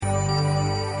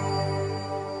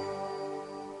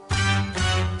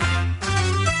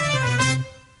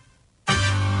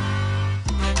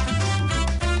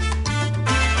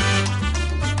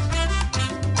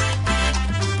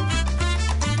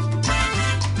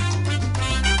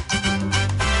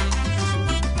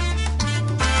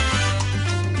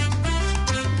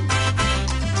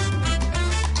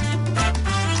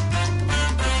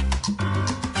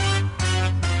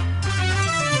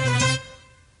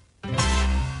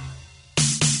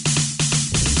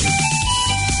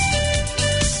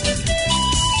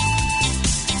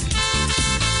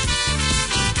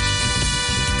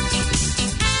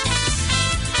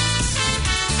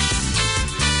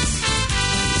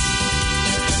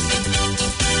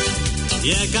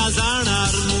एका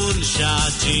जाणार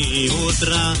मनशाची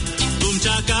उतरां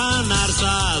तुमच्या कानार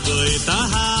सादयता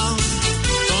हांव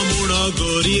तो मुडो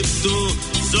गरीब तूं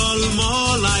जल्मो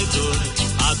लायतो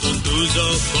हातून तुजो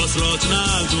कसलोच ना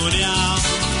गुन्यांव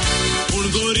पूण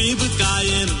गरीब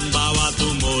कायेन बाबा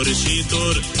तूं मोरशी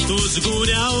तर तुज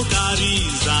गुन्यांवकारी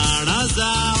जाणा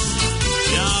जाव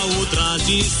ह्या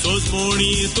उतरांची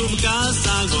सोजमोणी तुमकां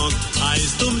सांगोंक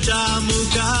आयज तुमच्या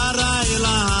मुखार आयला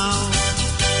हांव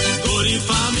गरीब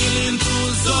फामिलीन तूं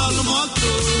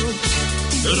जल्मतो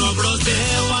रोगडो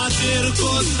देवाचेर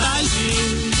कोत्तायशी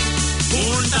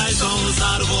पूण ताय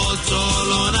संवसार वो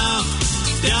चलोना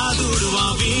त्या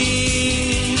दुडवावी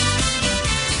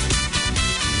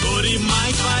गरीब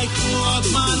मायक तूं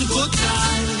अपमान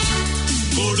कोत्ताय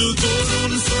कोडू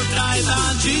करून सोडटाय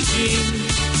तांची जीण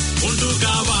पूण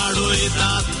तुका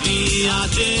वाडयतात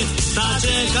पियाचे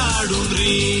ताचे काडून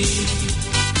री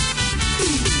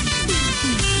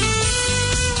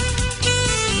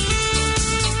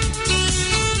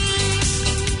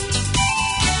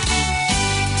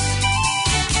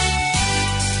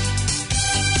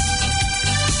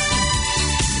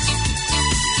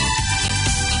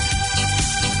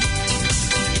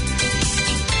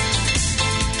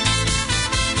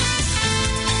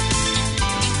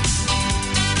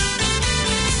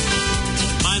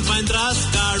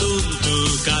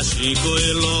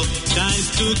शिकोयलो कांयच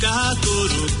तुका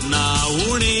करूंक ना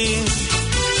उणें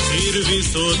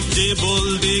शिरविसोचे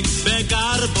बोलदीक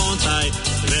बेकार पोंताय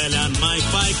वेल्यान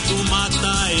मायक तूं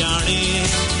मागताय आणे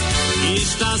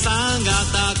इश्टा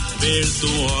सांगाताक वेळ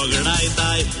तूं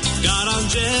ओगडायताय घरान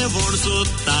जेवण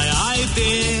सोदताय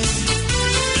आयते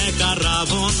बेकार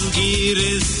रावोन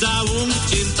गिरेस्त जावूंक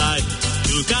चिंताय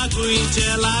तुका खुंयचे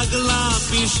लागला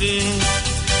पिशे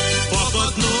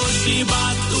फकत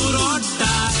नशिबात तूं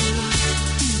रोडटाय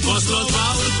कसलोच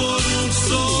वावर करूंक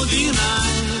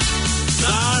सोदिनाय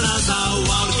झाडां जावं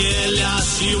वावर केल्या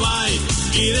शिवाय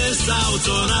गिरेस्त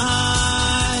जावचो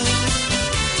नाय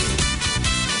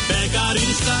बेकार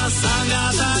इश्टा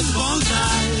सांगाताक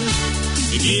भोंवताय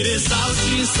गिरेस्त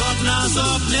जावची सपनां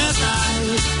सोपलेताय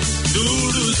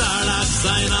दुडू झाडाक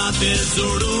जायना ते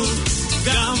जोडूंक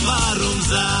काम मारूंक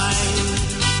जाय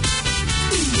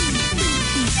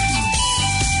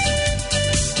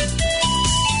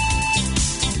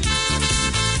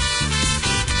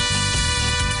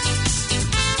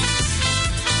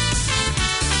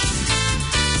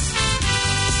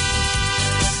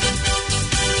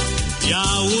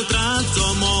उतरांचो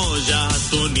मोजा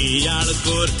तो नियाळ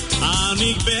कर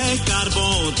आनीक बेकार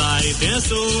भोंवताय तें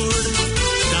सोड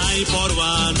कांय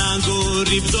परवा ना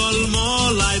गरीब जल्मो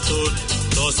लायतो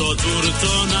तसोच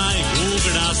उरचो नाय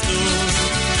उगडास तूं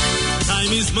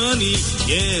टायम इज मनी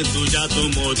हें तुज्या तूं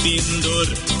मोतीन दवर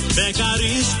बेकार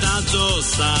इश्टाचो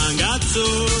सांगात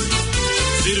सोड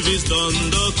सर्वीस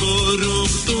धंदो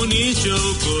करूंक तूं निश्चय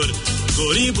कर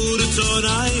गरीब उरचो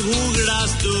नाय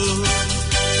उगडास तूं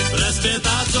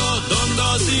रेस्पेताचो धंदो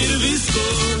सर्वीस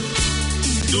कर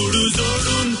दुडू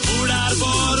जोडून फुडार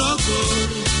बरो कर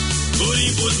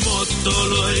गरीबूच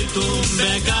मोत्तलोय तूं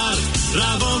बेकार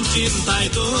रावोंक चिंताय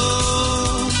तो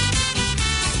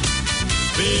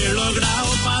वेळ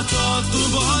ओगडावपाचो तूं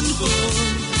बंद कर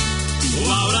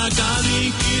वावराक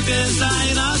आनीक कितें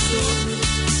जायना सोड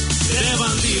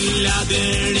देवान दिल्ल्या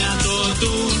देण्याचो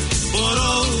तूं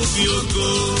बरो उपयोग कर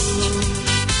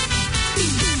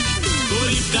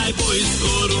गरीब काय पयस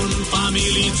करून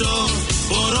फामिलीचो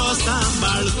बरो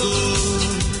सांबाळ कर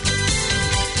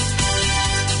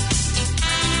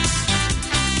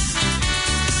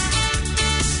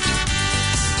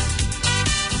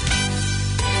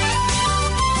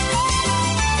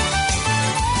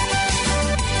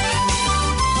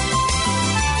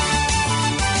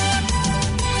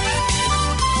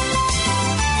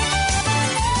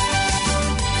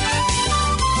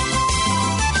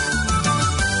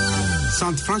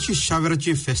सांत फ्रांसीस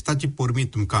शावेराची फेस्ताची पोरमी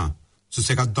तुमकां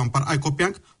सुसेगाद दंपार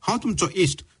आयकोप्यांक हांव तुमचो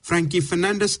इश्ट फ्रँकी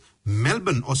फर्नांडीस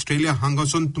मेलबर्न ऑस्ट्रेलिया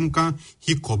हांगासून तुमकां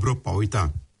ही खबरो पावयता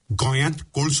गोंयांत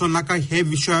कोळसो नाका हे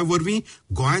विशया वरवीं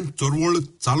गोंयांत चळवळ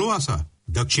चालू आसा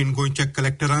दक्षिण गोंयच्या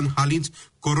कलेक्टरान हालींच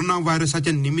कोरोना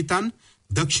व्हायरसाच्या निमित्तान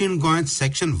दक्षिण गोंयांत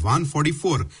सेक्शन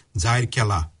 144 जाहीर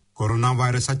केला कोरोना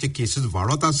व्हायरसाचे केसीस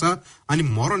वाडत आसा आनी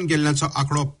मरण गेल्ल्यांचो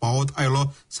आंकडो पावत आयलो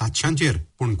 700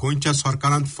 पूण गोंयच्या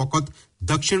सरकारान फकत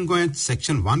दक्षिण गोंयांत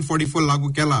सेक्शन 144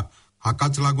 लागू केला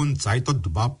हाकाच लागून जायतो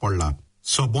दुबाव पडला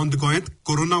सबंद गोंयांत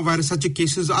कोरोना व्हायरसाचे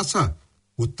केसीस आसा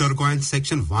उत्तर गोंयांत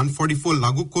सेक्शन 144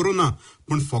 लागू करूना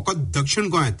पूण फकत दक्षिण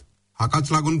गोंयांत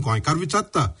हाकाच लागून गोंयकार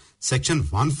विचारता सेक्शन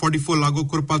 144 लागू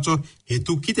करपाचो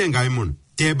हेतू कितें गाय म्हूण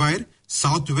ते भायर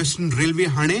साउथ वेस्टर्न रेल्वे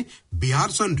हाणे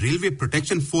बिहारसून रेल्वे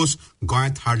प्रोटेक्शन फोर्स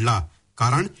गोंयांत हाडला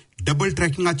कारण डबल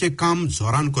ट्रॅकिंगाचे काम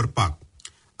जोरान करपाक.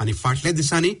 आनी फाटल्या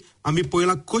दिसांनी आमी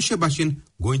पळयलां कशे भाशेन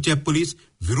गोंयचे पुलीस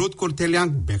विरोध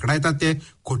करतल्यांक भेकडायतात ते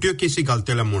खोट्यो केसी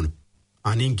घालतले म्हूण.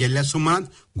 आनी गेल्ल्या सुमारांत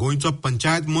गोंयचो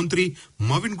पंचायत मंत्री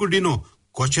मविन गुडिनो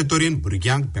कशे तरेन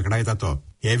भुरग्यांक भेकडायता तो.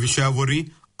 हे विशया वरवीं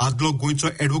आदलो गोंयचो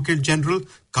advocate general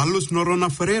Carlos Noronha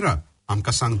Ferreira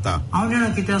आमकां सांगता. हांव जाणा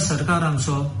कित्याक सरकार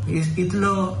आमचो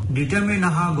इतलो डिटर्मिन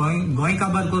आहा गोंय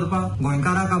काबार करपाक,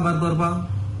 गोंयकारां काबार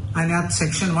करपाक. आनी आतां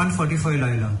सेक्शन 145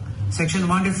 लायला. सेक्शन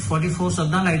 144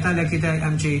 सद्दां लायताले कित्याक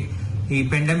आमची ही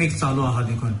पॅन्डेमीक चालू आहा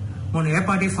देखून. पूण हे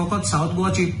पाटी फकत साऊथ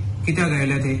गोवाची कित्याक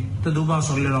आयले ते दुबाव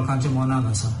सगळे लोकांच्या मनात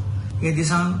आसा. हे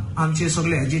दिसान आमचे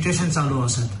सगळे एजिटेशन चालू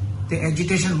आसात. ते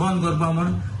एजिटेशन बंद करपा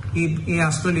म्हूण ही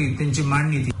आसतली तेंची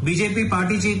मांडणी. ती बीजेपी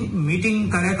पार्टीची मिटींग,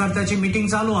 कार्यकर्त्याची मिटींग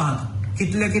चालू आहात.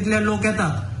 कितले लोक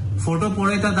येतात, फोटो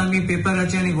पळयतात आमी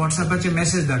पेपराचे आनी व्हॉट्सअपाचे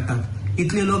मेसेज धाडटात.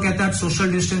 इतले लोक येतात,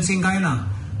 सोशल डिस्टन्सिंग काय ना.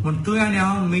 म्हण तुवें आनी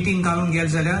हांव मिटींग घालून गेले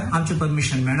जाल्यार आमचे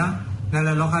परमिशन मेळना.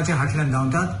 नाल्यार लोकांच्या हाटल्यान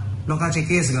धांवतात, लोकांचे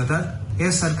केस घालतात.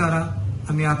 हे सरकाराक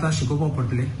आमी आतां शिकोवपाक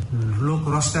पडटले. लोक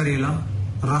रस्त्यार येयला,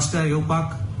 रस्त्यार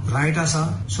येवपाक रायट आसा.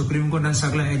 सुप्रीम कोर्टान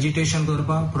सगळें एजिटेशन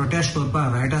करपाक, प्रोटेस्ट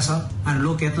करपाक रायट आसा. आनी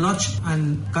लोक येतलोच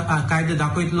आनी कायदो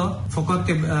दाखयतलो. फकत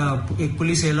ते एक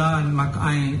पुलीस येयला आनी म्हाका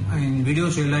हांवें व्हिडिओ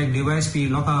चोयला, एक डिवायस बी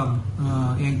लोकां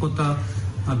हें कोत्ता,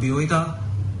 भिवयता,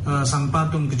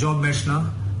 सांगपाक तुमकां जॉब मेळचना.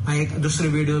 हांवें एक दुसरे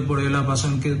व्हिडिओ पळयला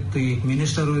पासून की एक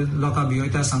मिनिस्टर लोकां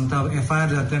भिवयता, सांगता FIR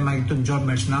जातले मागीर तुमकां जॉब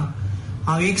मेळचना.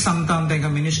 हांव एक सांगता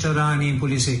तांकां मिनिस्टरा आनी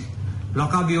पुलिसेक,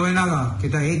 लोकां भिवयनाका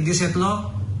कित्याक एक दीस येतलो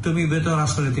तुमी भितर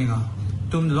आसतले थिंगा.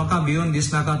 लोकां भिवून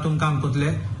दिसनाका, तुम काम कोतले.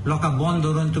 लोकां बंद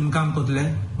धरून तुम काम कोतले.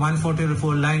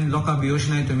 144 लायन लोकां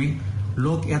भिवोचनाय तुमी.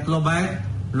 लोक येतलो भायर,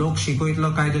 लोक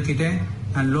शिकयतलो कायदो कितें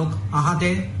आनी लोक आहा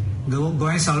ते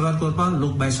गोंय साल्वार करपाक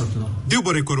लोक भायर सरतलो. देव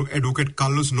बरें करूं एडवोकेट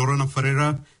कार्लोस नोरोना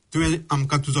फरेरा, तुवें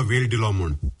आमकां तुजो वेळ दिलो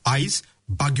म्हूण. आयज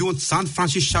बागयोन सांत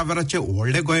फ्रांसीस शावेराचे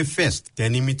व्हडले गोंय फेस्त. ते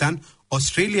निमित्तान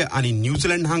ऑस्ट्रेलिया आनी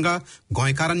न्यूझीलंड हांगा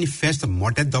गोंयकारांनी फेस्त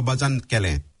मोठ्या दबाजान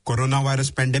केलें. कोरोना व्हायरस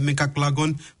पॅन्डेमिकाक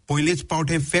लागून पयलेच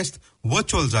फावट हें फेस्त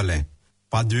वर्च्युअल जालें.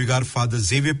 पाद्रीगार फादर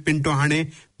झेवियर पिंटो हाणें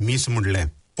मीस म्हणलें.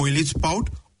 पयलीच फावट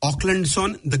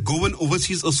ऑकलंडसून the Goan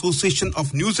overseas association of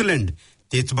New Zealand,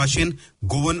 तेच भाशेन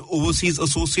Goan overseas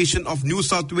association of new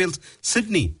south wales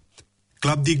Sydney,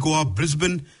 club दी Goa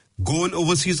Brisbane, Goan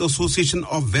overseas association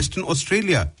of Western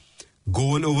Australia,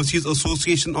 Goan overseas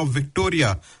association of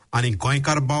Victoria आनी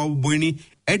गोंयकार भाव भयणी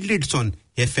एडलेडसून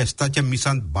हे फेस्ताच्या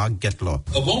मिसांत भाग घेतलो.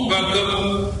 A warm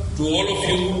welcome to all of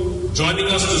you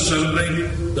joining us to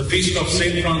celebrate the feast of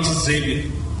St. Francis Xavier.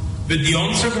 With the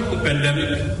onset of the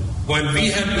pandemic, while we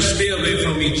had to stay away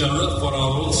from each other for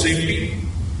our own safety,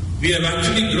 we have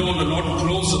actually grown a lot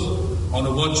closer on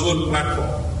a virtual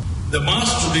platform. The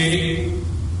Mass today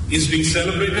is being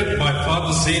celebrated by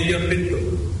Father Xavier Pinto,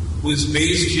 who is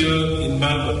based here in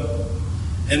Melbourne.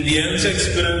 And the Anzac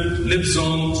spirit lives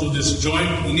on through this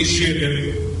joint initiative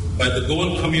by the Goan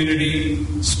community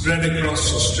spread across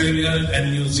Australia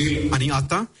and New Zealand. आणि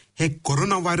आता हे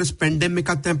corona virus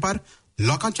पॅन्डेमिका तेंपार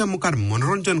लोकांच्या मुखार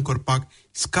मनोरंजन करपाक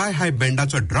sky हाय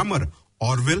बँडाचो drummer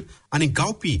Orwell आनी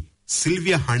गावपी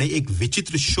सिल्विया हाणें एक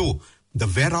विचित्र show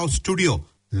the wear house studio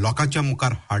लोकांच्या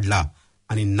मुखार हाडला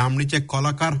आनी नामनेचे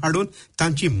कलाकार हाडून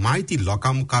तांची म्हायती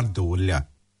लोकां मुखार दवरल्या.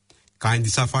 कांय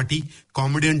दिसा फाटीं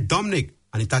कॉमेडियन डॉमिनिक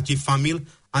आनी ताची फामील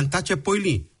आनी ताचे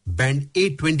पयलीं बँड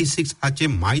A26 हाचे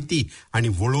म्हायती आनी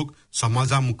वळख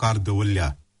समाजा मुखार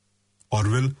दवरल्या.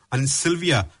 ऑर्वेल and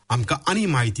Sylvia आमकां आनी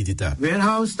म्हायती दिता.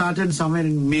 Warehouse started somewhere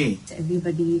in May.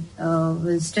 Everybody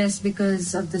was stressed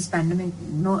because of this pandemic,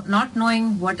 not knowing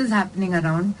what is happening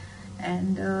around,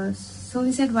 and so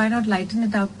we said, why not lighten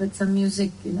it up with some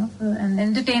music, and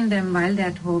entertain them while they're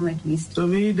at home at least. So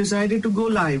we decided to go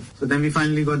live. So then we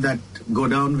finally got that go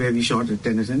down where we shot at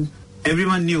Tennyson.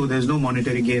 Everyone knew there's no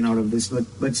monetary gain out of this,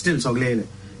 but still, Soglele.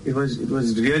 It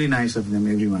was really nice of them,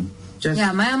 everyone.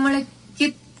 Yeah, my amale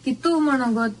kitu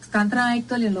monogot kantra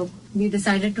aiktole log. We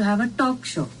decided to have a talk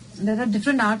show. There are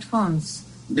different art forms.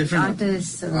 Different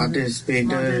artists,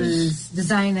 painters, models,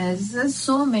 designers. There's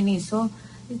so many. So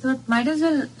we thought might as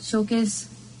well showcase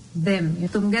them.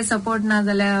 Tumge support na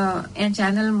zala en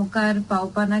channel mukar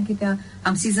paupana kita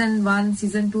am season 1,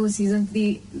 season 2, season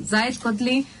 3 zayt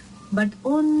kotli, but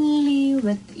only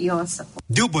with your support.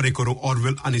 देव बरे करू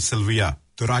Orwell आणि Sylvia.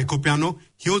 तर आयकोप्यानो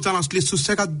ह्यो जावन असली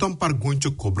सुसेगाद दंपार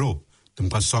गोंयच्यो खबरो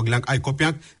तुमकां सगल्यांक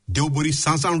आयकोप्यांक देव बरी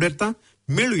सांज आवडेरता.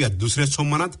 मेळुया दुसऱ्या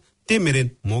सोमारात. ते मेरेन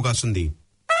मोग आसूं दी.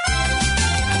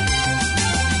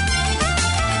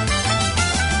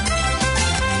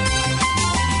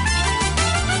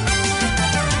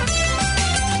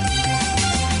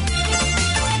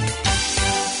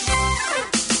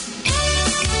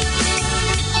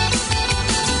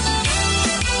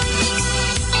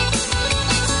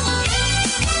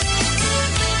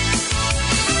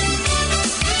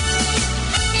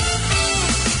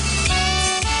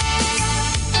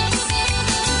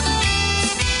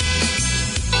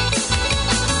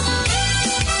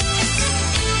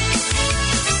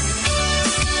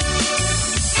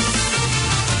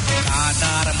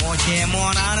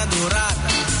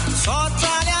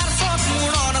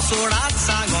 सोडात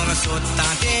सांगोंक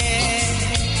सोदता तें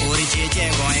पोरचेचे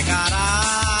गोंयकारा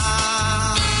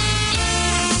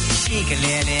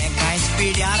शिकलेले कांयच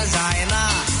पिड्यार जायना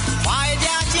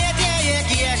फायद्याचे ते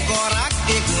एक गोराक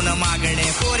देखून मागणे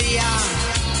कोरया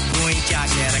गोंयच्या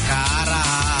शेरकारा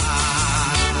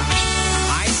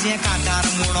आयचे कांतार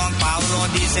म्हणोंक पावलो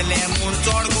दिसले म्हूण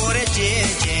चोड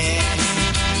गोरेचेचे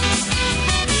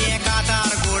हे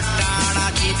कांतार गोट्टाणा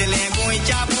चिंतले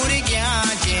गोंयच्या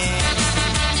भुरग्याचे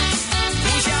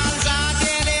खुशाल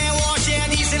जातेले ओशे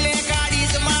दिसले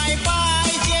गाडीच माय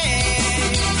पायचे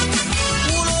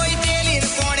उलोयतेलीर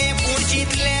कोणे पूण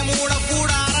चिंतले म्हूण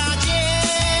फुडाराचे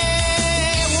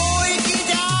वोय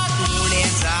कित्याक उणे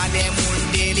जाले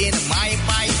म्हूण तेलीर माय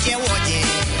पायचे वचे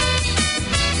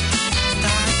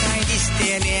ताकाय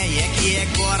दिसतेले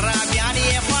एक गोराब्यान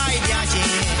हे फायद्याचे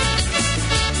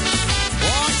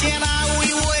ओशे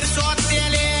नावूय वयर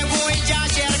सोदतेले गोंयच्या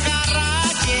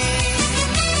शेरकाराचे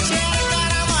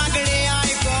शेरकारा मागणे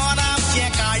आयकोन आमचे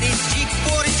काडीत चीक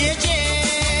पोरचेचे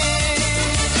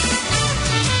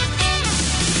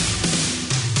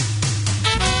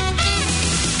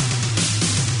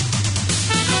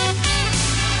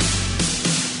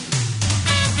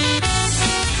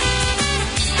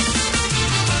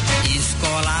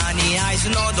इस्कोलांनी आयज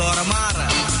नो दोरमार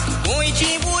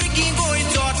गोंयची भुरगीं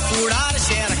गोंयचोच फुडार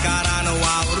शेरकारान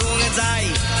वावरूंक जाय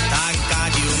तांकां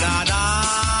दिवंक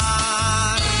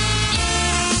आदार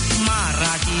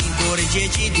मराठी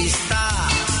गोरजेची दिसता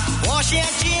ओशे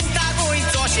चिंता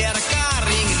गोंयचो शेरकार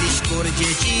इंग्लीश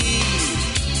गोरजेची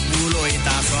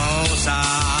उलोयता संवसार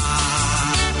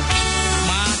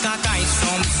म्हाका कांय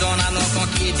समजना नको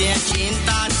कितें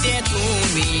चिंता तें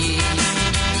तुमी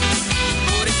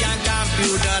भुरग्यांक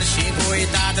कंप्युटर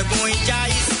शिकयतात गोंयच्या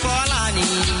इस्कोलांनी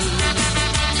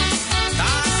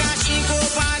तांकां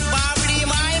शिकोवपाक बाबडी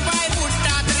माय बाय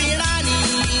बुडटात रिणांनी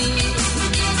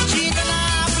चिंतना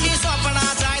आपली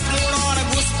सपनां जायत म्हणून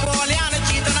घुस्पोल्यान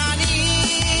चिंतनांनी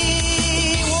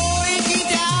वोय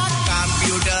कित्याक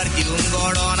कंप्युटर दिवंक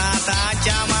घडोना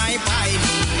ताच्या माय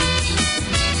पायनी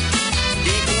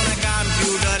देखून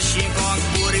कंप्युटर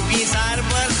शिकोवंक पुरबी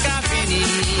सारबस काफेनी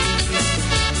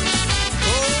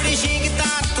थोडी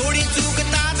शिकतात थोडी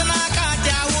चुकतात नाका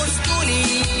त्या वस्तूनी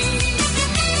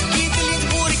कितलीच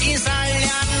भुरगीं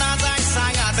साळल्यान ना जाय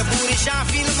सांगात बुरशा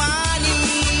फिल्मांनी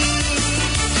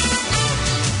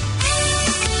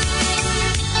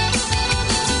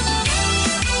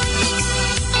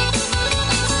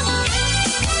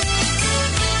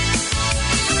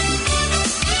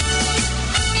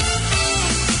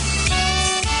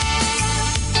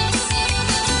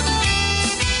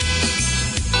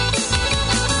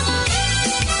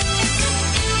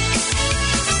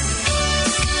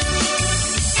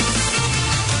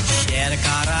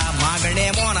शेरकारा मागणे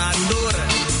मोनान दूर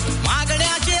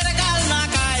मागण्याचेर घाल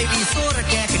नाकाय विसोर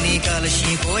टेक्निकल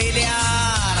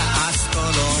शिकयल्यार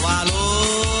आसतलो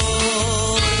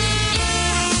वालोर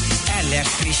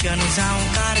इलेक्ट्रिशियन जावं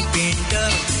कार्पेंटर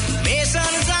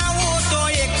मेसन जावं तो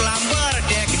एक प्लंबर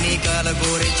टेक्निकल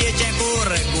गोरचेचे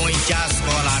कोर गोंयच्या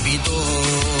स्कॉला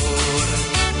भितर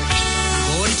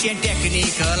गोरचे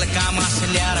टेक्निकल काम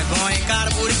आसल्यार गोंयकार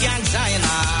भुरग्यांक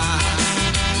जायना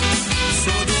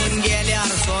सोडून गेल्यार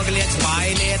सगळेच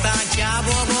भायले तांच्या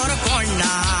बरोबर कोण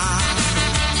ना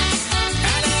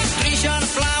इलेक्ट्रिशियन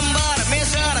प्लंबर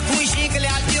मेसर खूंय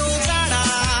शिकल्या त्यो जाणा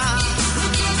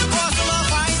कसलो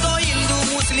फायदो हिंदू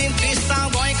मुस्लीम क्रिस्तांव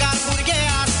गोंयकार भुरगे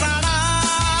आसतना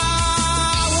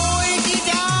वोय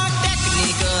कित्याक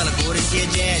टेक्निकल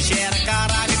गोरजेचे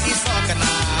शेरकाराक दिसोक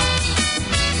ना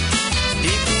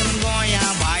देखून गोंया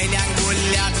भायल्यांक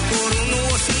बोल्ल्यात करून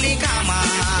वसलीं कामां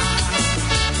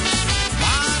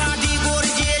मराठी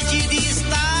गोरजेची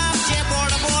दिसता जे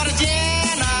बोडबोरचे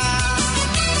ना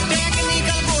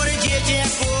टेक्निकल गोरजेचे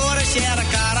कोर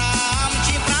शेरकारा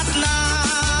आमची प्रार्थना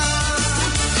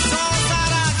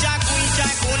संवसाराच्या खुंयच्या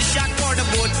कोनशाक कोट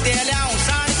बोत्तेल्या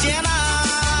सांडचे ना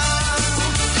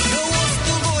ह्यो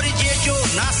वस्तू गोरजेच्यो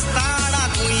नासताना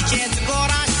खुंयचेच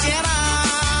गोराचे ना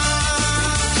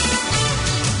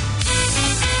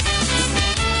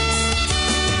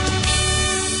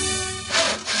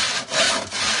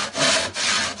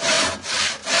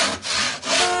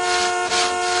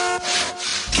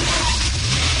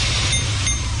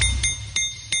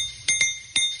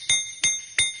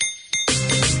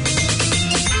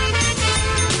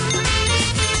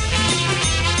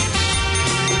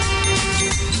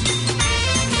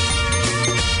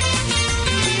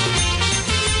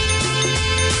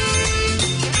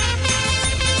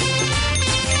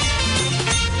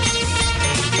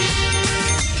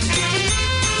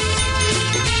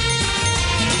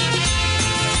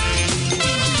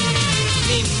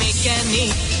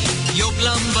यो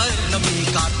प्लंबर न मी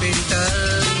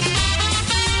कार्पेंटर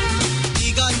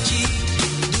तिघांची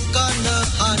दुकानं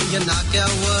आणि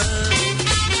नाक्यावर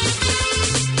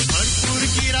भरपूर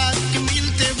गिराक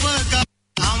मिळते बघा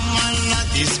आम्हाला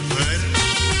दिसभर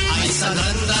ऐसा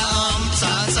धंदा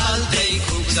आमचा चालते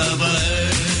खूप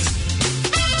जबर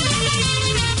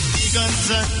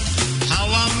तिघांचं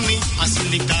हवा मी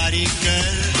असली कारीगर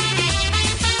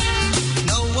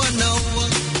नव्व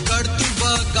करतू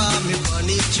बघा मी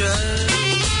फर्निचर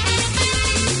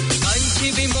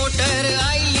कांची बी मोटर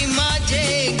आईली माझे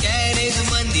गॅरेज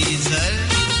मंदी जर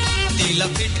तिला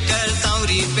फिट करता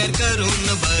रिपेअर करून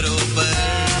बरोबर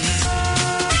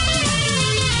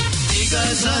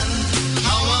तिघजण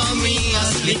हवा मी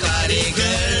असली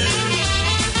कारीगर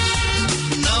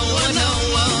नव्व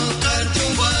करतू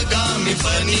बघा मी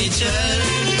फर्निचर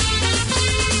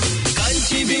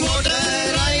कांची बी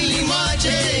मोटर आईली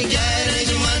माझे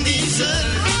गॅरेज मंदी जर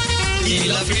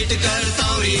तिला फिट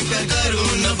करता रिपेअर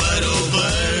करून बरोबर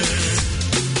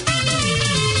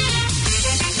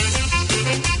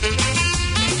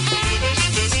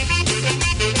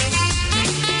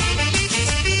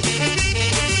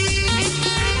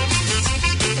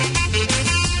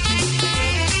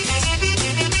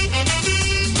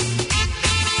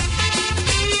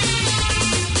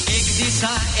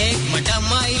एक मटा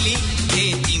मायली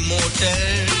घेती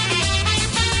मोटर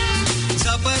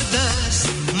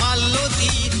जबरदस्त मारलो ती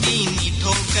तिनी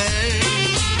ठोकर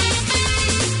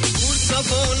पुढचं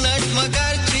बोनट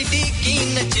मगारची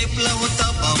डिकीन चेपलं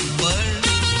होतं बंपर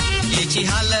याची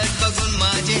हालत बघून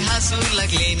माझे हसू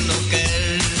लागले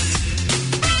नोकर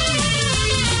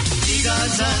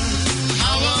तिघजण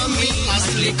हवा मी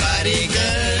असली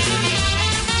कारीगर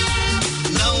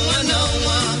नव्व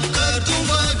करतू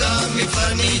बघा मी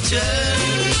फर्निचर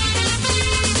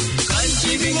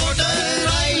कांची बी मोटर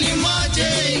राहिली माझे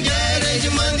गॅरेज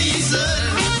मंदी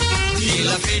सर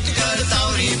तिला फिट करता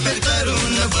रिपेअर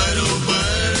करून बरोबर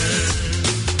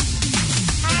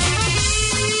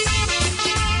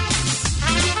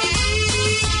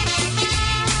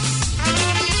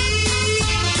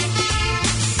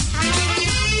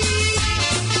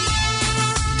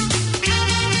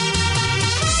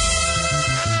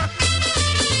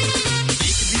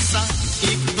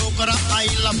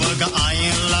आईला बघा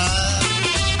आईला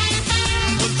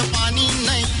बोलत पाणी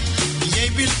नाही ये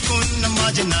बिलकुल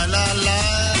माझ्या नळाला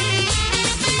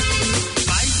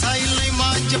काय झालंय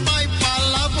माझ्या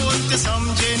पायपाला बोलते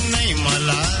समजे नाही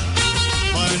मला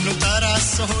म्हणून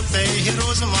त्रास होतंय हे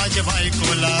रोज माझ्या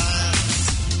बायकोला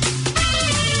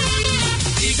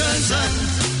तिघजण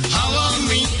हवा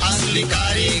मी असली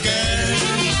कारीगर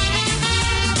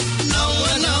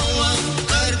नव्व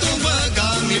करतो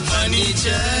बघा मी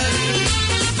फर्निचर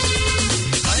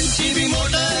कांची बी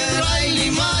मोटर राहिली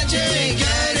माझे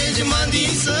गॅरेज मंदी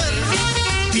सर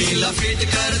तिला फिट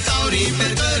करता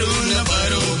रिपेअर करून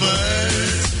बरोबर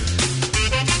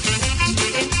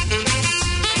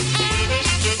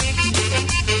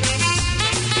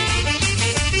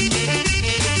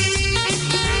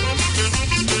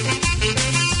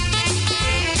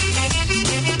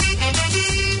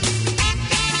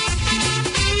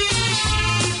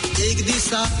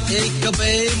एक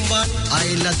बेमान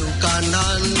आईला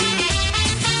दुकानान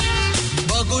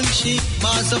बघूनशी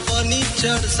माझं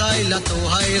फर्निचर जायला तो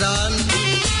हैराण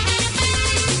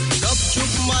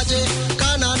गपचूप माझे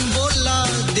कानान बोलला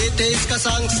देतेस का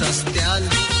सांग सस्त्यान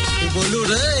बोलू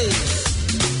रे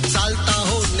चालता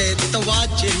हो नेत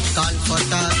वाचेल काल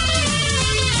फटा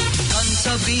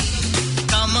कंचा भी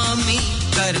कामा मी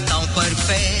करता हूं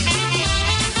परफेक्ट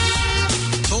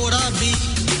थोड़ा भी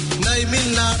नहीं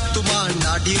मिलणार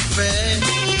तुम्हाला डिफेक्ट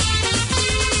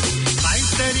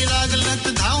काहीतरी लागलं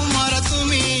तर धाव मारा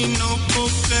तुम्ही नको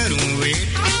करू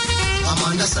वेट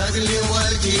आम्हाला सगळी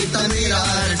वरची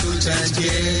तमिरार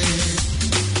तुझ्याचे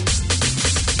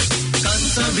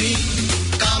कंच भी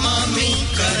कामा मी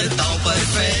करता हूं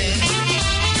परफेक्ट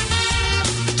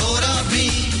थोड़ा भी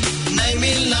नहीं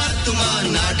मिलणार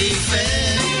तुम्हाला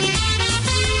डिफेक्ट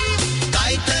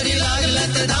काहीतरी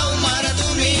लागलं तर धाव मारा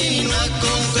तुम्ही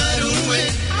नको करू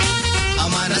वेट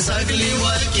आम्हाला सगळी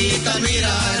वरची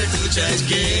तमिरार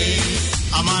तुझ्याचे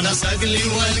आम्हाला सगळी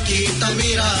वरची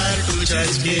तमिरार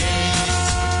तुझ्याचे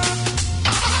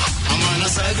आम्हाला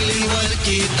सगळी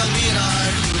वरची तमिरार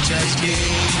तुझ्याचे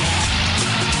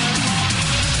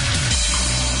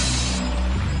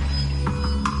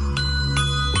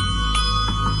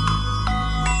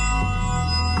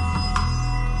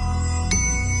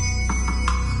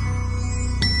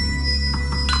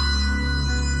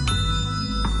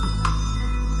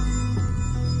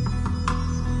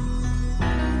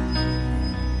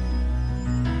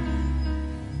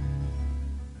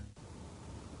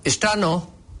इश्टानो,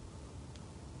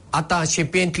 आतां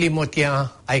शिंपेंतली मोतयां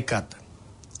आयकात.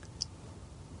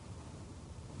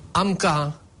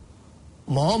 आमकां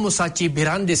मोहमुसाची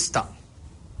भिरांत दिसता,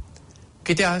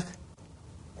 कित्याक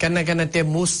केन्ना केन्ना ते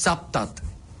मूस चाबतात,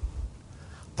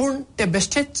 पूण ते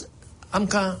बेश्टेच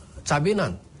आमकां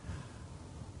चाबिनात.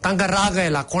 तांकां राग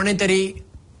आयला, कोणें तरी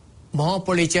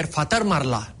मोहपळीचेर फातर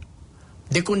मारला,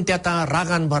 देखून ते आतां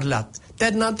रागान भरल्यात.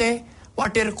 तेन्ना ते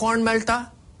वाटेर कोण मेळटा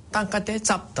तांकां ते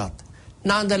चाबतात.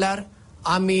 नाजाल्यार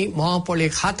आमी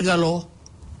मोहपळीक हात घालो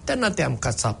तेन्ना ते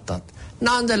आमकां चाबतात.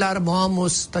 नाजाल्यार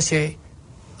मोहमूस तशे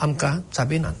आमकां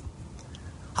चाबिनात.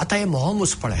 आतां हे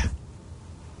मोहमूस पळया,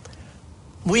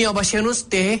 मुया भाशेनूच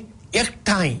ते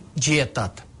एकठांय जियेतात.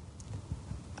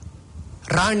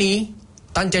 राणी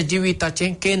तांच्या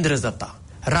जिविताचें केंद्र जाता.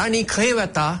 राणी खंय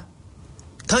वता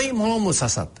थंय मोहमूस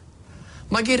आसात.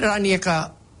 मागीर राणी एका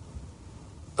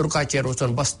रुखाचेर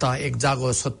वचून बसता, एक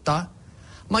जागो सोदता.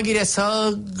 मागीर हे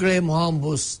सगळे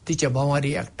मोहमूस तिचे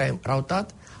भोंवारी एकठांय रावतात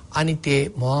आनी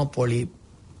ते मोहपळी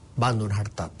बांदून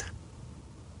हाडतात.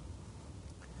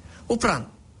 उपरांत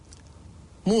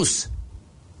मूस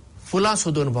फुलां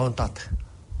सोदून भोंवतात,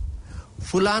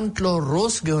 फुलांतलो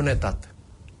रोस घेवन येतात.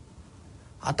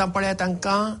 आतां पळया,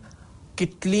 तांकां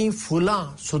कितलीं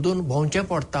फुलां सोदून भोंवचें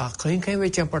पडटा, खंय खंय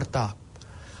वचचें पडटा,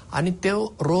 आनी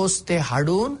त्यो रोस ते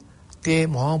हाडून ते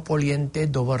मोहपळयेन ते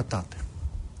दवरतात.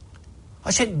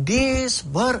 अशें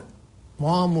दीसभर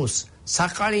मोहमूस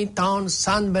सकाळीं तावन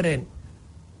सांज मेरेन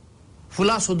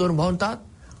फुलां सोदून भोंवतात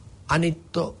आनी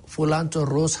तो फुलांचो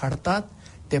रोस हाडतात,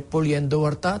 ते पळयेन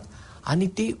दवरतात आनी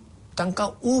ती तांकां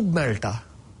ऊब मेळटा,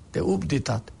 ते ऊब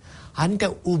दितात. आनी त्या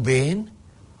उबेन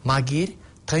मागीर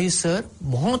थंयसर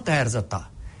म्होंव तयार जाता.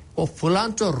 वो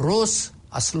फुलांचो रोस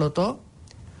आसलो तो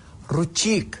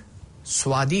रुचीक,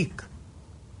 स्वादीक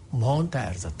म्होंव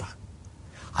तयार जाता.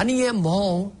 आनी हे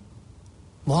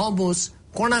मोहमूस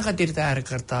कोणा खातीर तयार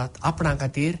करतात? आपणा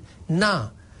खातीर ना.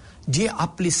 जी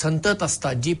आपली संतत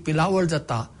आसता, जी पिलावळ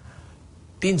जाता,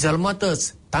 ती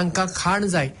जल्मातच तांकां खाण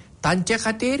जाय, तांचे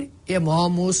खातीर हे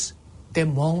मोहमूस ते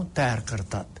म्होंव तयार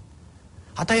करतात.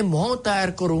 आतां हे म्होंव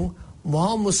तयार करूंक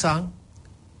मोहमुसांक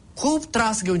खूब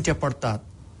त्रास घेवचे पडटात.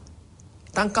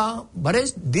 तांकां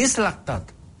बरेच दीस लागतात.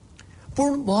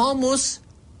 पूण मोहमूस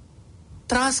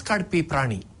त्रास काडपी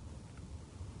प्राणी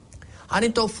आनी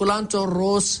तो फुलांचो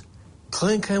रोस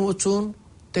खंय खंय वचून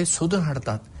ते सोदून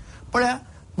हाडतात. पळया,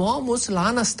 मोहमूस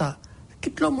ल्हान आसता,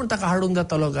 कितलो म्हूण ताका हाडूंक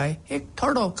जातालो काय? एक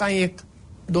थोडो, काय एक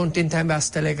 2-3 थेंबे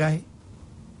आसतले काय?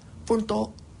 पूण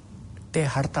तो ते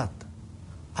हाडतात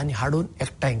आनी हाडून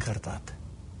एकठांय करतात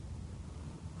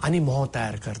आनी म्होंव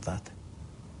तयार करतात.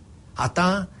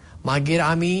 आतां मागीर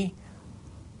आमी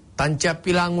तांच्या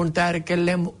पिलांक म्हूण तयार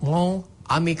केल्ले म्होंव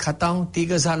आमी खाता, ती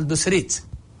गजाल दुसरीच.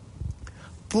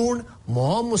 पूण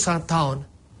मोहमुसा थावन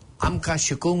आमकां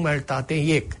शिकूंक मेळटा ते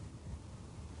एक.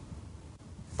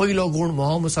 पयलो गूण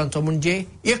मोहमुसांचो म्हणजे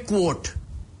एकवोट.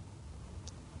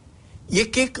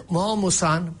 एक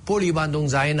मोहमुसान पोळी बांदूंक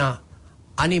जायना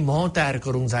आनी म्होंव तयार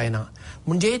करूंक जायना.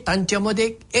 म्हणजे तांचे मदें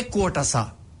एकवोट आसा.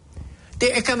 ते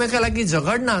एकामेका लागीं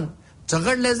झगडनात.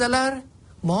 झगडले जाल्यार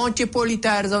म्होंवाची पोळी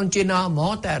तयार जावची ना,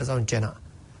 म्होंव तयार जावचें ना.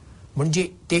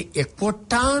 म्हणजे ते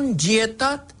एकवटान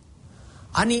जियेतात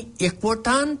आनी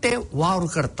एकवटान ते वावर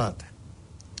करतात.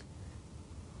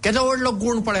 केदो व्हडलो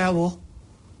गूण पळया वो.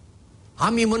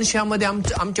 आमी मनशां मदें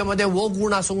आमचे मदें वो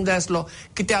गूण आसूंक जाय आसलो,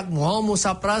 कित्याक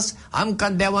मोहमुसा परस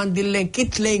आमकां देवान दिल्लें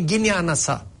कितलें गिन्यान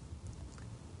आसा.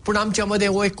 पूण आमच्या मदें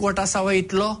वो एकवट आसा वो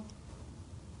इतलो?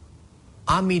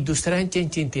 आमी दुसऱ्यांचें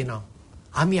चिंतिना,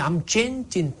 आमी आमचें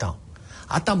चिंता.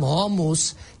 आतां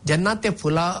मोहमूस जेन्ना ते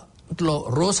फुलांतलो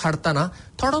रोस हाडटाना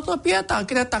थोडो तो पियेता,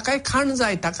 कित्याक ताकाय खाण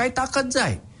जाय, ताकाय ताकद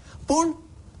जाय. पूण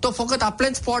तो फकत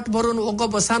आपलेंच पोट भरून ओगो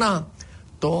बसना.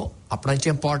 तो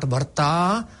आपणाचें पोट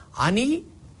भरता आनी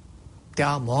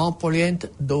त्या मोहपळयेंत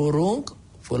दवरूंक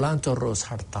फुलांचो रोस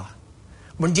हाडता.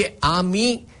 म्हणजे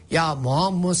आमी ह्या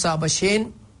मोहमुसा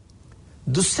भशेन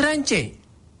दुसऱ्यांचें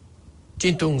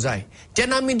चिंतूंक जाय.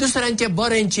 जेन्ना आमी दुसऱ्यांचें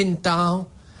बरें चिंतता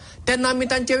तेन्ना आमी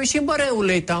तांचे विशीं बरें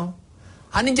उलयता.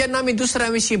 आनी जेन्ना आमी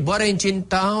दुसऱ्यां विशीं बरें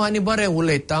चिंतता आनी बरें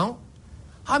उलयता,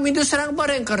 आमी दुसऱ्यांक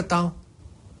बरें करता.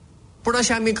 पूण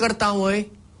अशें आमी करता वय?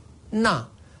 ना.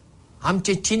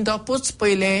 आमचें चिंतपूच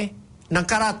पयलें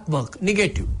नकारात्मक,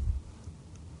 निगेटीव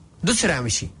दुसऱ्यां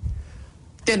विशीं.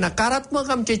 ते नकारात्मक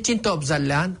आमचें चिंतप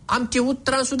जाल्ल्यान आमची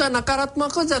उतरां सुद्दां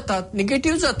नकारात्मकच जातात,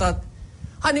 निगेटीव जातात.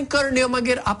 आनी करण्यो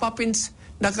मागीर आपापीच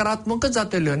नकारात्मकच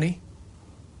जातल्यो न्ही.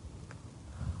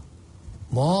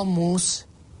 मोहमूस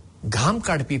घाम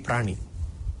काडपी प्राणी.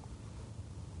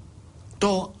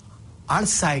 तो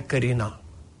आळसाय करिना,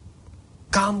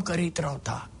 काम करीत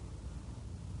रावता.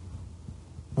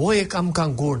 हो एक आमकां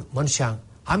गूण मनशांक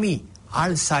आमी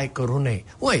आळसाय करूं नये.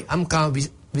 वय आमकां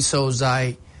विसव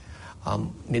जाय,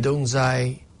 न्हिदूंक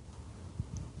जाय,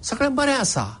 सगळें बरें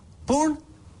आसा, पूण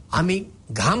आमी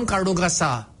घाम काडूंक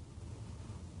आसा.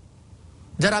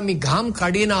 जर आमी घाम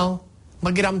काडिना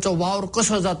मागीर आमचो वावर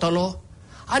कसो जातलो.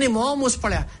 आनी मोमूस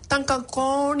पळया, तांकां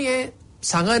कोण हे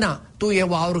सांगना तूं हे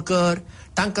वावर कर,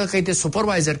 तांकां खंय ते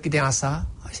सुपरवायझर कितें आसा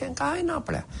अशें कांय ना.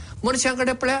 पळया मनशां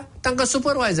कडेन पळया तांकां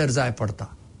सुपरवायझर जाय पडटा.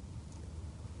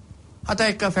 आतां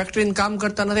एका फॅक्टरीन काम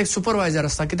करतना एक सुपरवायझर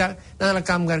आसता, कित्याक नाजाल्यार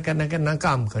कामगार केन्ना केन्ना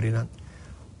काम करिनात.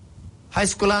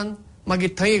 हायस्कुलान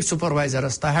मागीर थंय एक सुपरवायझर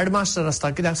आसता, हेडमास्टर आसता,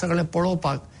 कित्याक सगळें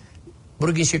पळोवपाक.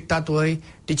 भुरगीं शिकतात वय,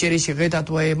 टिचरी शिकयतात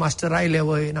वय, मास्टर आयले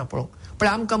वय ना पळोवंक. पण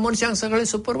आमकां मनशांक सगळे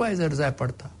सुपरवायझर जाय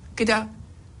पडटा. कित्याक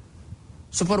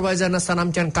सुपरवायझर नासतना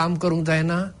आमच्यान काम करूंक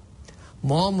जायना.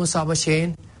 मोमुसा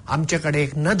भशेन आमचे कडेन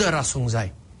एक नदर आसूंक जाय.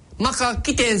 म्हाका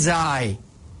कितें जाय?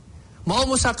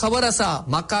 मोमुसा खबर आसा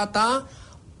म्हाका आतां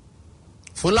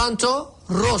फुलांचो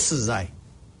रोस जाय.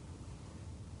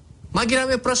 मागीर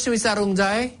हांवें प्रश्न विचारूंक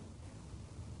जाय,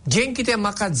 जें कितें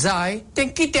म्हाका जाय तें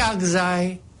कित्याक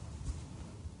जाय?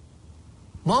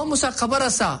 मोमुसा खबर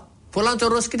आसा फुलांचो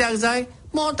रोस कित्याक जाय?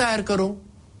 मोव तयार करूंक.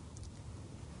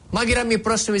 मागीर आमी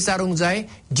प्रश्न विचारूंक जाय,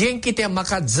 जें कितें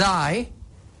म्हाका जाय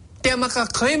तें म्हाका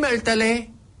खंय मेळटलें?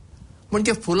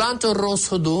 म्हणजे फुलांचो रोस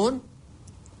सोदून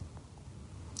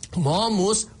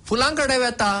मोमूस फुलां कडेन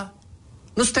वता,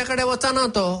 नुस्त्या कडेन वचना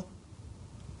तो.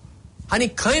 आनी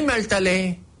खंय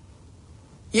मेळटलें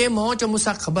हे मोहच्या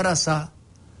मुसाक खबर आसा.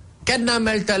 केन्ना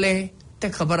मेळटलें तें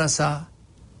खबर आसा.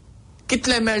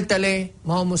 कितले मेळटलें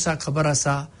मोहमुसाक खबर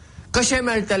आसा. कशें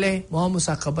मेळटलें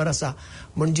मोहमुसाक खबर आसा.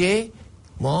 म्हणजे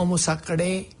मोहमुसा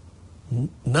कडेन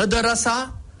नदर आसा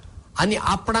आनी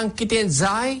आपणाक कितें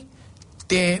जाय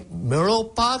तें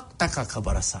मेळोवपाक ताका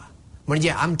खबर आसा. म्हणजे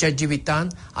आमच्या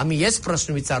जिवितांत आमी हेच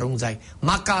प्रश्न विचारूंक जाय,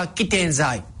 म्हाका कितें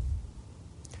जाय?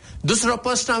 दुसरो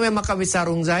प्रश्न हांवें म्हाका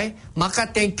विचारूंक जाय, म्हाका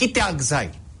तें कित्याक जाय?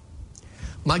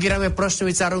 मागीर हांवें प्रश्न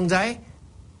विचारूंक जाय,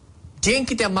 जें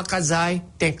कितें म्हाका जाय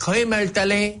तें खंय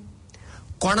मेळटलें,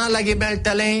 कोणा लागीं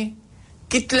मेळटलें,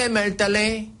 कितलें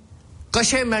मेळटलें,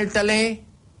 कशें मेळटलें.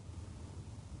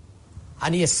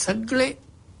 आनी हे सगळे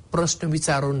प्रश्न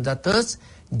विचारून जातच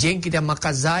जें कितें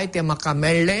म्हाका जाय तें म्हाका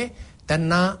मेळ्ळें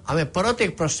तेन्ना हांवें परत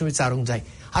एक प्रश्न विचारूंक जाय,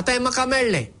 आतां हें म्हाका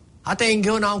मेळ्ळें, आतां हें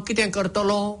घेवन हांव कितें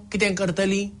करतलो, कितें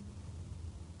करतली?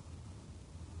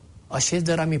 अशें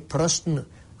जर आमी प्रश्न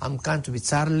आमकांच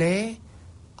विचारले,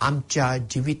 आमच्या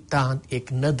जिवितांत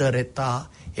एक नदर येता,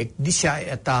 एक दिशा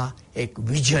येता, एक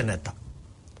विजन येता.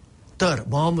 तर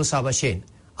मोहमुसा भशेन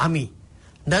आमी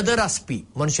नदर आसपी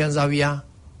मनशां जावया.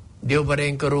 देव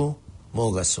बरें करूं.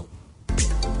 मोग आसूं.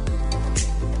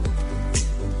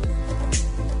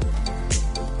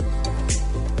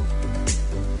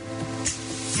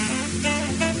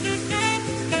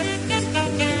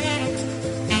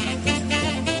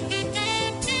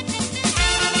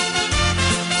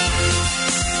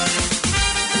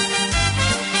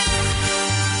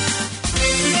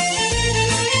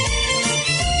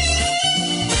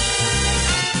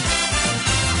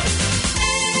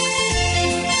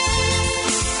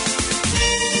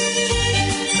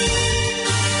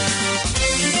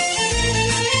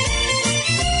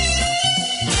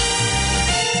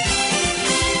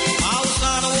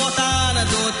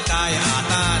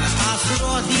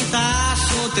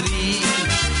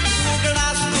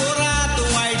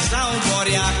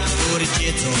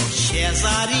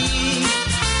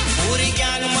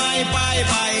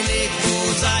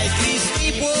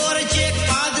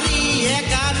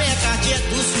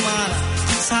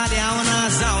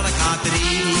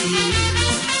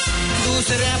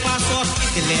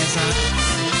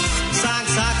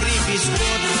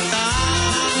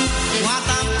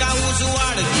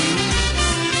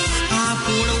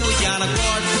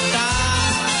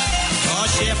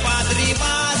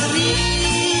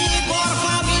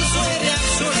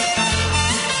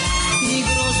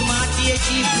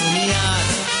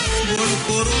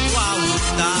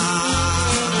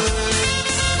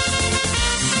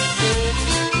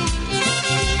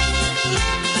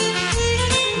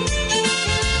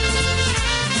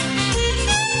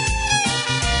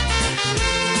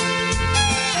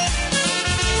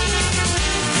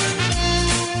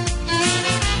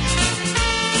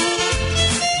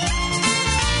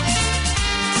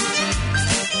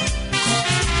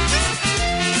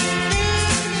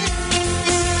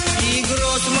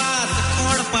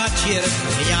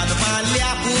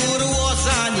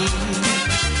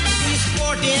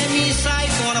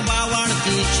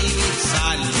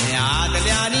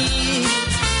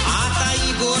 आता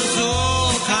ही गोरजो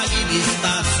खाली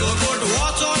दिसता, सोगोट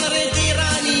वचोन रे ती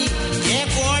राणी, हे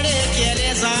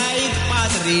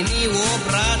नी ओ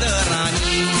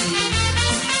ब्रादरांनी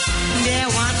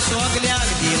देवान सगल्याक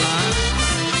दिला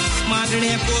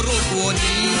मागणे करू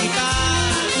कोणी का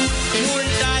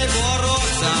उलटाय बरो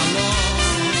जालो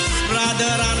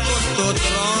ब्रादरान कोतो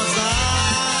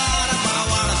रोजार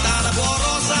भावार्थान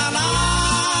बरो जाला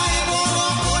बरो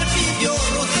करपी देव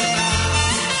रुचता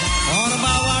और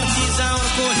भावार्थी जावन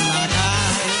कोण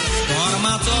नाकाय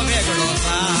धर्माचो वेगळो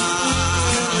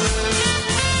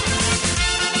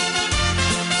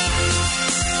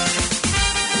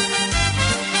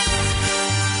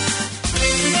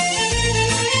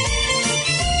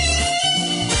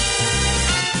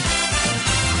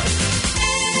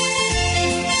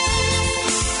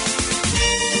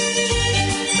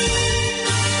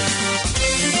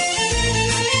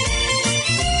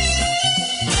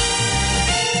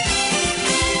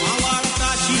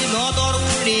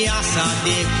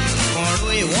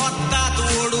कोणूय वतात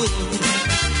ओडून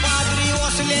पाद्री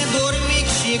वसले धोर्मीक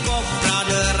शिकोवप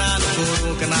ब्रादरान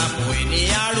करूंक ना पयलीं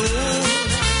हाडून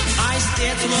आयज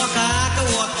तेच लोकांक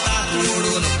वतात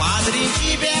ओडून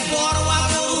पाद्रीची बेपरवा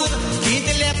करून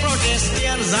कितले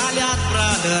प्रोटेस्टंट जाल्यात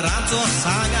ब्रादरांचो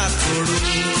सांगात सोडून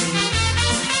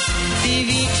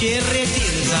टीव्हीचेर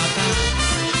रेटीर जाता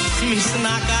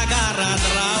मिसनाका घरांत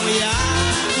रावया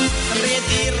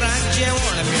रेतीरांक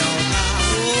जेवण मेवता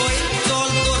ओय चल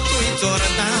तो तुय चोर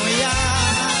धावया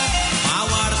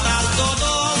आवडताल तो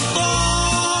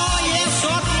दोन ये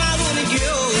सोट मारून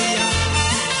घेवया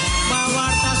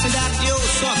आवडता असल्यार देव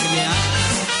सोगल्या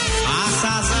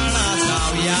आसा जाणा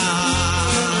जावया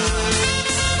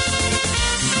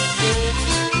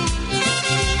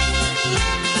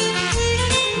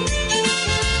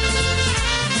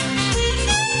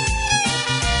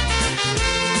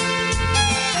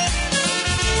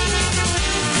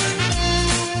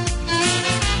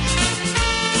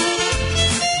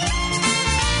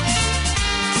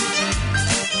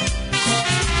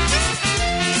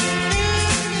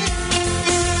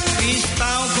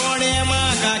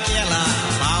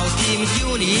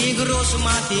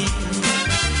माती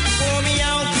कोमी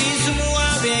हांव क्रिस्मू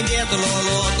हांवें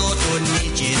घेतलो तो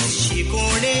तोन्नीचेर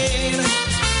शिकोणेर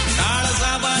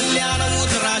काळजा बाल्ल्यान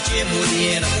उतराचे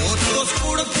मुनयेन मोतोस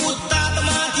कूड पुत्तात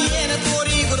मातयेन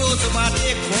तोरीक रोस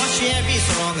मातेक खोशें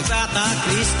विसरोंक जाता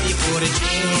क्रिस्ती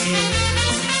कोरचें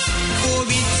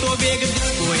कोवीड सोबेक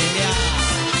दुखयल्या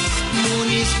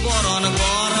मुनीस बरोन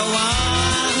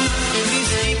गोरवान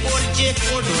क्रिस्ती कोरचेक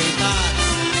फोटोयतात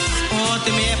होत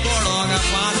मे पडोंक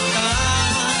पाडटा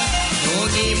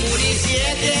दोगी मुनीस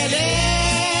येतेले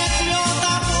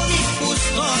मेवता पोलीस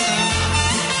पुस्तका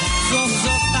जोक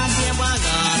जोगता ते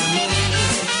बागार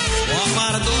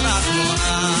ओपार दोरात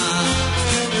मोना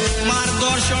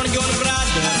मार्गदर्शन घेवन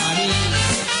ब्रादरांनी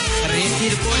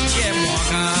रेतीर कोरचे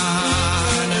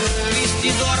मोगान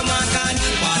क्रिस्ती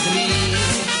धर्माकांनी पाद्री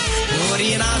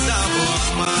होरी नाजा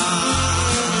बोकमा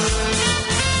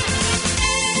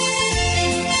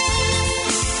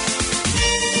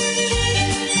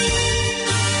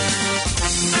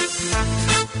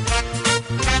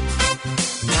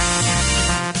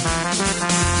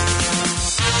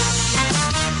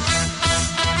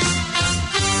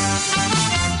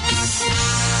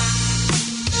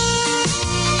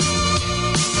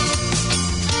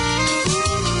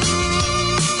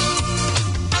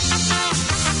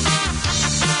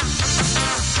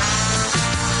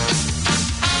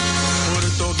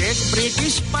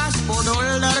British passport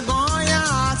holder goya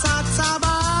asat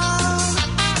saban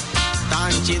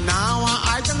tanchi nawa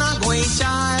aitna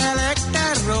goicha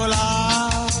electoral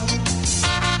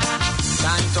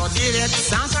tanto direct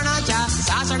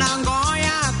sasana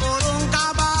goya korung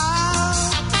kaba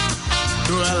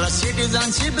dual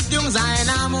citizenship tyung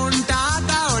zaina munta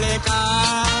dauleka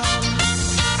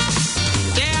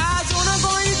te azun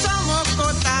goicha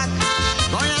mokotat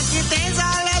goya kite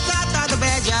zale zatat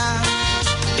beja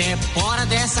te por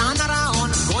de sandra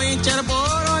on goincher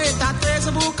boro eta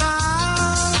Facebook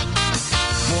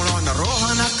mulon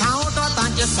rohan account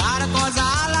tanche sar ko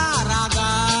zala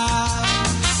raga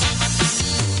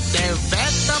te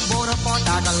vet boro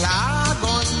pota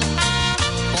galagon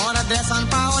por de San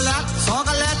Paula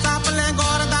sogale taple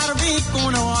gordar vi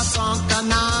kuno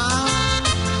sonkana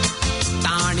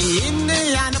tani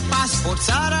indian passport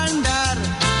surrender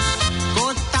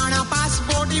kotana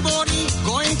passport body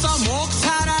going to mok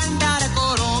surrender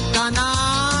korokana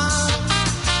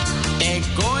e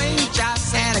going to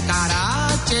ser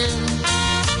karache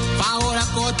favor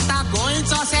kota going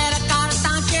to ser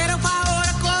karta quero favor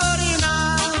corina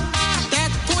te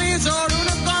kuizorun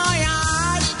goya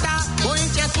alta going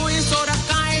to kuizora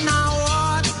kaina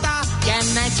otta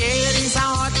kenne cheri sa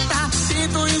otta ti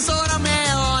tu isora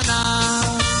meona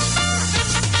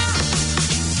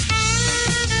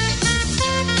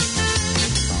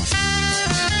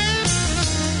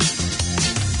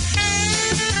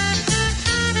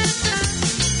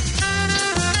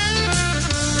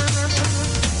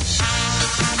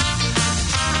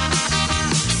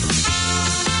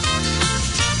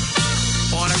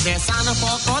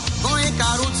फकत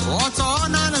गोंयकारूच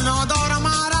वचोनान नदर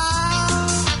मारा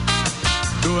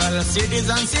dual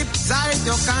citizenship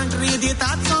जायत्यो country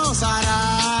दितात संवसारा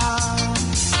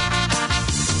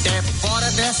ते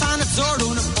परदेशान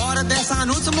जोडून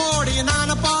परदेशानूच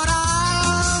मोडिनान परा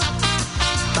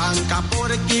तांकां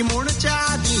पोरकी म्हणच्या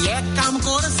आदी एक काम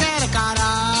कर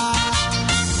सरकारा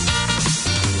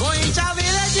गोंयच्या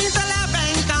विलेजींतल्या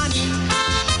बँकांनी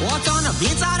वचोन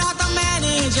विचारात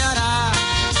मॅनेजरा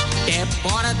ते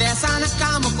परदेशान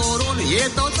काम करून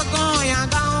येतोच गोंया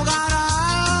गांवगारा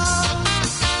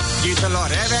जितलो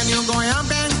रेव्हेन्यू गोंया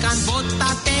बँकान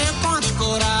बोत्ता ते कोंत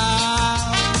कोरा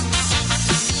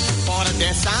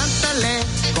परदेशांतले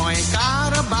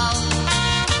गोंयकार भाव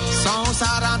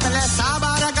संवसारांतले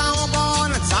साबार गांव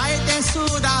बोन जायते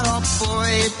सुदारप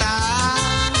पळयता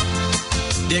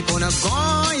देखून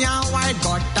गोंया वायट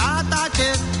घडटा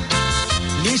ताचेर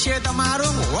निशेध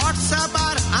मारूंक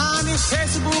व्हॉट्सॅपार आनी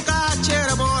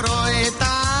फेसबुकाचेर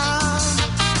बरयता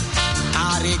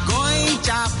आरे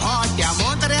गोंयच्या फोट्या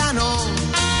मंत्र्यानो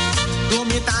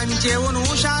तुमी तांचेवन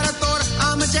हुशार तर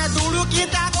आमचे दुडू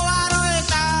कित्याक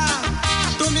वारयता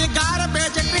तुमी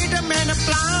गार्बेज ट्रीटमेंट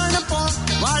प्लांट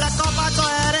पोवंक वळखपाचो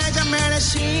अरेंजमेंट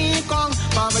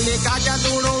शिकोवंक पब्लिकाच्या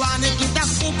दुडवांनी कित्याक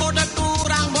फुकट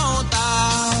टुरांक भोंवता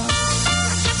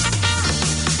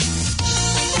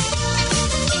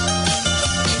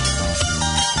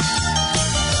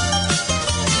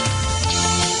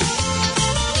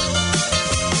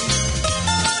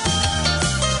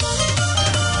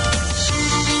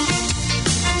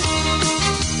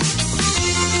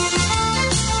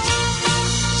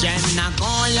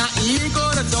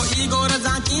Igor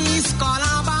जाची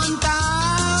इस्कोला बांदता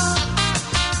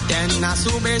तेन्ना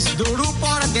सुबेश दुडू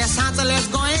परदेशांतलेच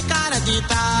गोंयकार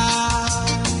दिता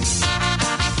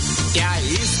त्या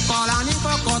इस्कोलांनी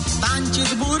फकत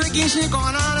तांचीच भुरगीं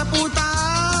शिकोनार पुता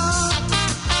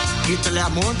कितल्या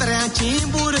मंत्र्याची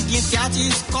भुरगीं त्याच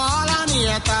इस्कोलांनी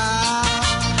येता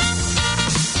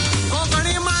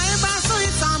कोंकणी मायभासूय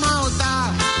सांबाळटा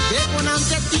देखून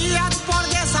आमचे तियात्र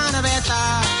परदेशान वेता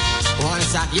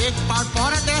वर्साक एक पावट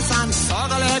परदेशान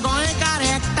सगळे गोंयकार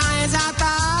एकठांय जाता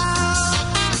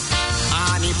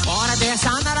आनी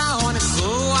परदेशान रावन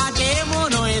गोवा डे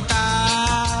मनयता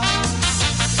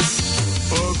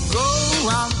ओ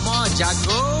गोवा म्हज्या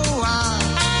गोवा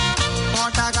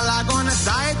पोटाक लागून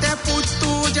जायते पूत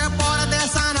तुजे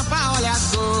परदेशान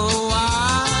पावल्यात गोवा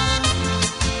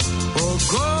ओ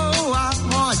गोवा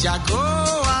म्हज्या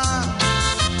गोवा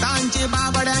तांची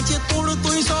बाबड्यांची कूड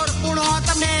तुय सोड पूण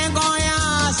मे गोंया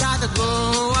आसात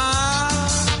गोवा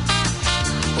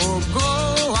ओ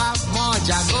गोवा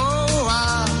म्हज्या गोवा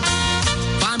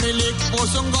फामिलीक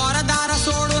पोसूंक घरदार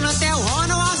सोडून ते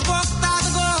वनवास भोगतात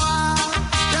गोवा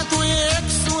ते तूं एक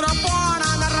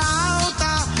सुरपणान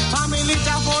रावता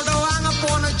फामिलीच्या फोटवांक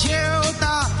पोवन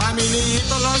जेवता फामिली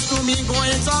इतलोच तुमी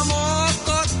गोंयचो मोग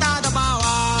करतात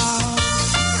बावा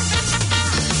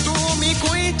तुमी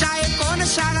खंयच्याय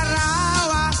कोनशान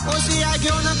रावा ओसिया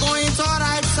घेवन गोंयचो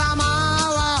रायट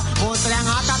सांबाळा मोत्र्यांक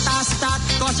हातात आसतात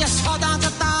तशें सदांच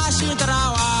ताशीत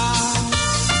रावा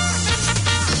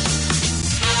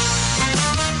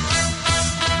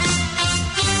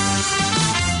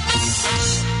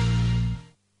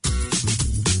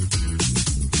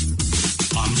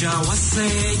आमच्या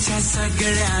वसईच्या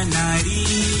सगळ्या नारी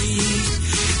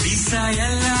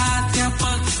दिसायला त्या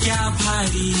पक्क्या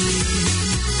भारी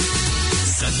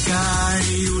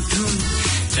सकाळी उठून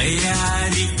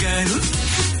तयारी करून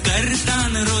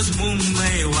करतान रोज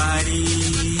मुंबई वारी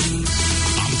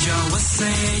आमच्या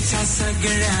वसईच्या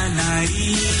सगळ्या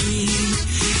नारी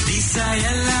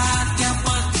दिसायला त्या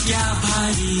पक्क्या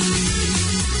भारी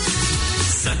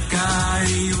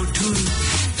सकाळी उठून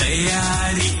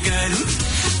तयारी करून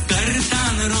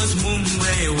करतान रोज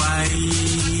मुंबई वारी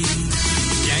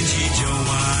त्यांची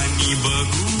जवानी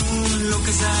बघून लोक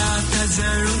जातात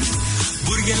जळून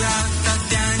बुरगे लागतात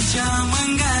त्यांच्या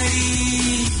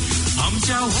मंगारी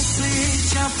आमच्या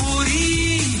वसईच्या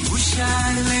पोरी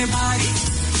हुशार लय भारी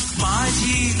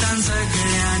बाजी तान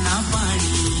सगळ्यांना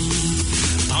पाणी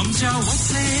आमच्या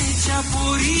वसईच्या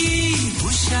पोरी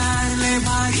हुशार लय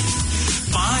भारी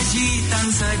बाजी तान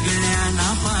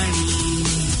सगळ्यांना पाणी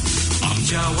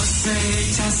आमच्या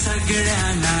वसईच्या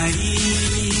सगळ्या नारी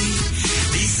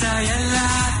दिसायला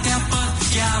त्या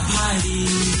पक्क्या भारी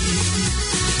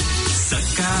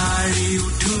सकाळी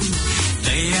उठून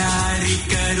तयारी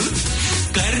करून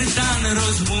करतान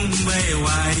रोज मुंबई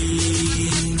वारी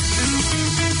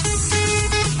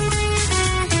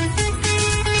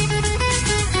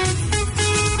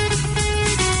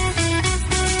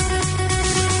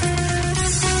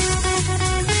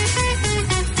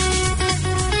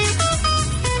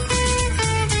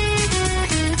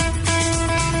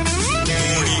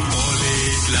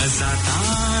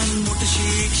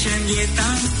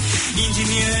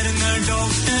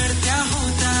डॉक्टर त्या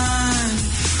होतात,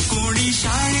 कोणी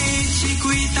शाळेत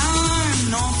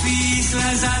शिकवितात,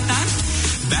 ऑफिसला जातात,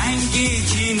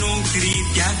 बँकेची नोकरी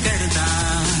त्या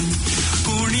करतात,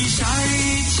 कोणी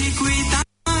शाळेत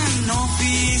शिकवितात,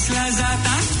 ऑफिसला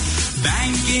जातात,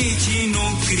 बँकेची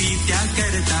नोकरी त्या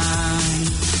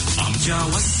करतात. आमच्या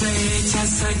वसईच्या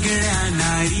सगळ्या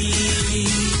नारी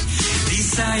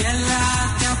दिसायला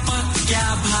त्या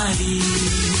पक्क्या भारी,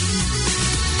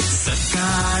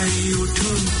 सकाळी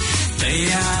उठून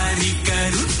तयारी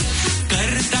करून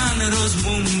करतान रोज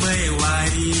मुंबई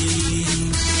वारी.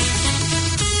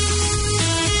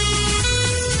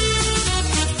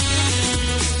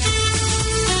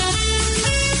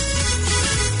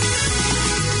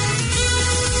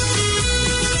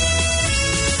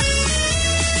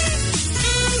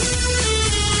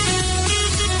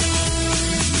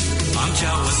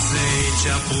 आमच्या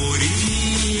वसईच्या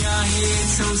पोरी आहेत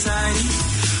संसारी,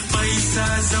 पैसा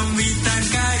जमवितात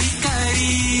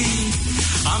कारी.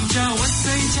 आमच्या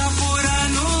वसईच्या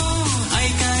पोरानो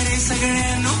ऐका रे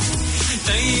सगळ्यांनो,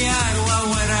 तयार व्हा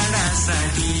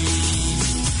वराडासाठी.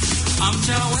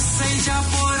 आमच्या वसईच्या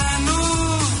पोरानो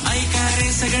ऐका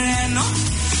रे सगळ्यांनो,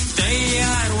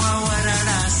 तयार व्हा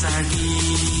वराडासाठी.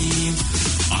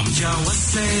 आमच्या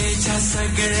वसईच्या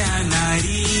सगळ्या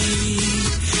नारी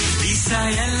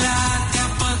दिसायला त्या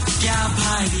पक्क्या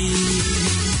भारी,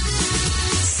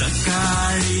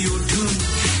 सकाळी उठून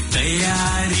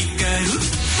तयारी करून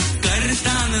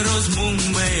करतान रोज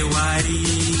मुंबई वारी.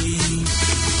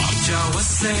 आमच्या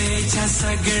वसईच्या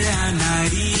सगळ्या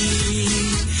नारी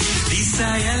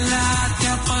दिसायला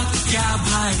त्या पक्क्या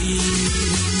भारी,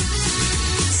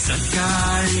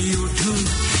 सकाळी उठून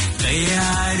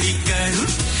तयारी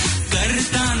करून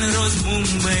करतान रोज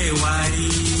मुंबई वारी.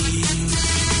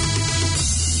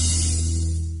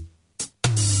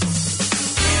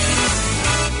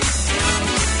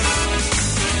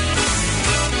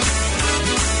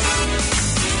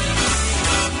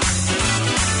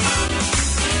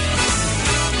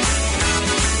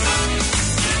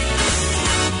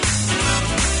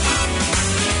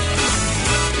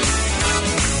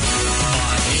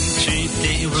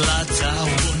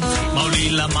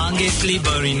 माऊलीला मागितली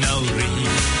बरी नवरी,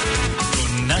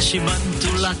 कोण नशिबान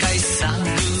तुला काय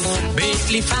सांगू,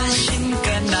 भेटली फॅशन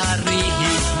करणारी.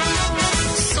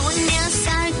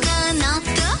 सोन्यासारखं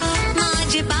नातं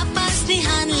माझे बापासनी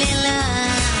हाणलेलं,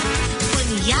 पण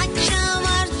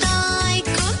याच्यावर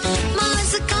ऐकून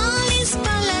माझं काळीच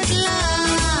पलटलं.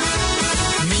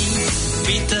 मी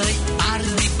पितय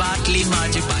अर्धी बाटली,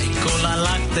 माझी बायकोला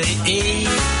लागतंय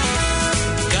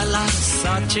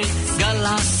गलासाचे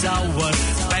गलासावर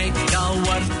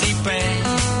पैकावरती पे.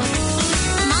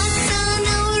 माझा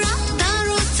नवरा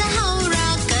दारूचा हवरा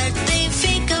करते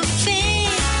फेक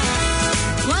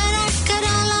वरात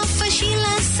करायला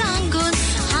फशीला सांगून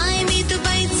हाय मी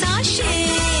दुबईचा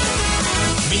शेख.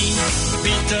 मी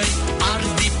पितय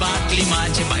अर्धी बाटली,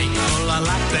 माझी बायकोला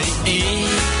लागतंय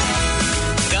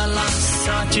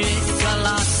गलासाचे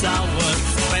गलासावर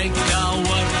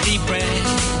पैकावरती पे.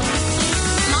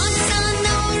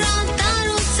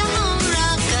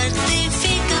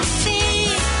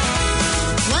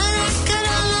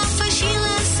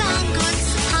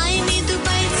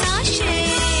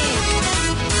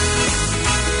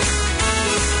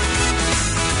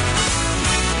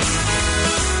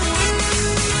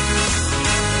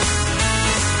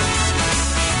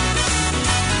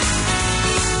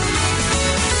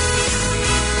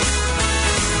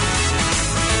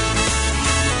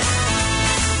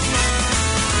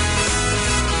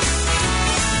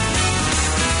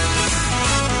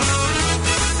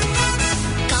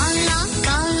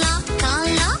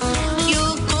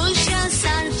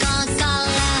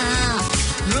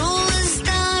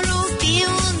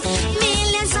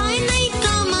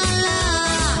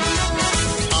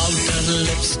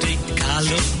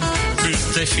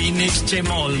 फिनिक्सचे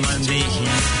मॉल मध्ये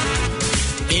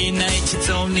येण्याची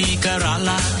चवणी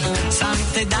कराला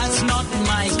सांगते दॅट्स नॉट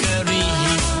माय करी.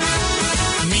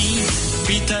 मी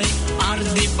पितय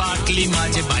अर्धी बाटली,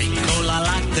 माझे बायकोला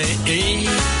लागते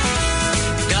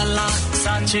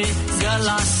गलासाचे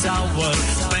गलासावर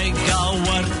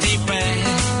पैगावरती पे.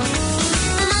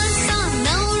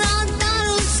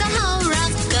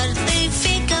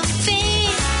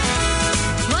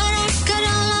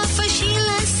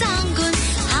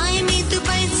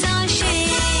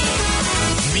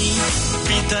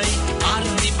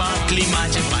 अर्धी बाटली,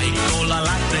 माझ्या बायकोला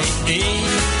लागते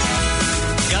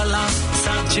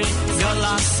गलासाचे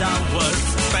गलासावर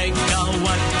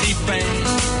पैगावरती पे.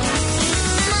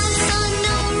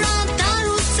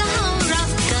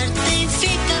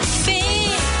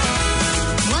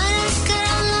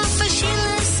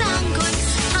 Song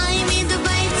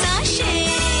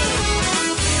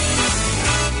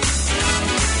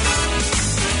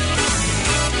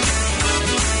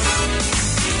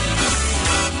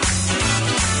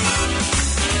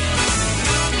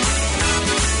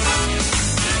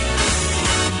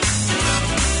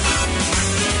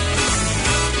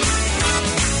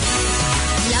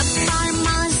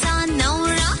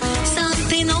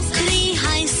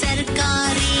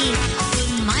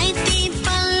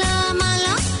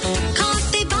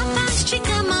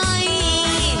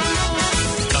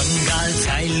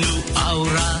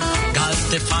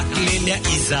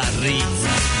जारी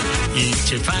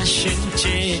इचे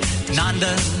फॅशनचे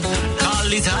नांदन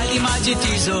खाली झाली माझी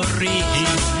तिजोरी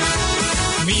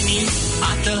मिनी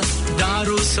आता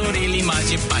दारू सोडली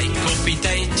माझी बायको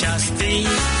पिताय जास्ती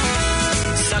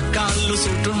सकाळू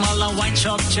सुटून मला वाईन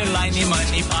शॉपच्या लाईनी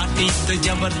मनी पार्टीत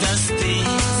जबरदस्ती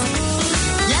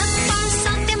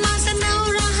सांगते माझा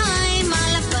नवरा हाय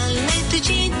मला पळणे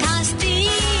तुझी धास्ती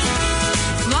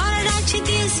वराची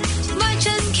दिस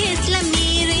वचन घेतलं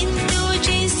मी रेन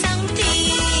तुझी सांगते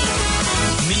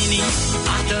मिनी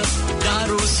आता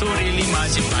दारू सोडली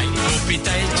माझी बायको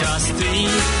पिताय जास्ती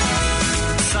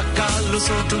सकाळू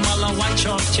सुटून मला वाईन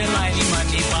शॉपच्या लाईनी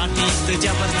मनी पार्टीत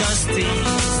जबरदस्ती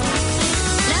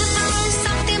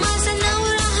सांगते माझा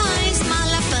नवरा हाय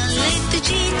मला पळणे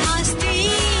तुझी धास्ती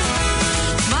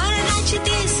वराची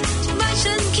दिस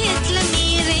वचन घेतलं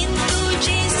मी रेन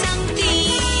तुझी सांगते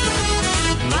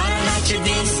वराची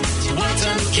दिस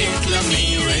वचन घेतलं मी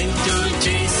रेन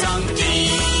तुझी सांगते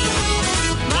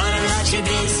वराची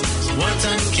दिस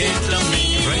वचन घेतलं मी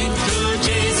रेन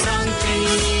तुझी सांगते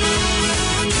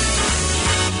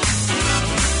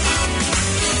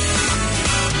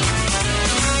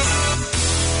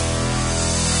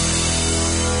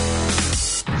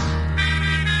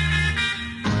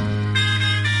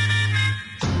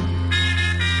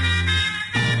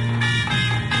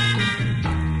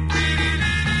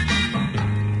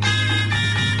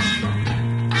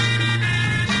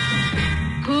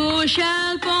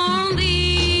Kushal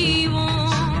pondivon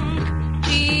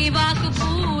tivak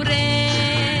pure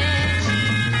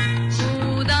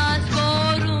udas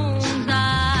korun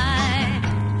zai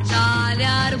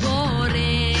talyar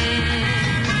bore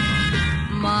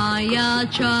maya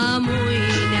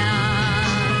chamuina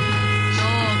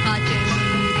lokache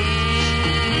mire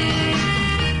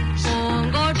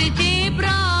ongoti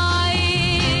chiprai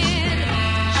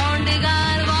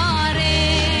ondigar vare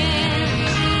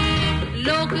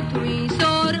लोक तुई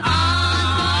सोर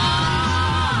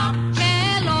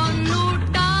खेलोन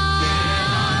लुटा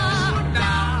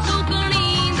सुकणी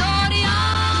दोरिया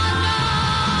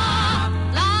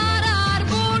लारार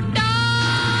बुटा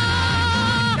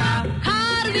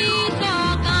खारवी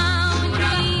सोकाव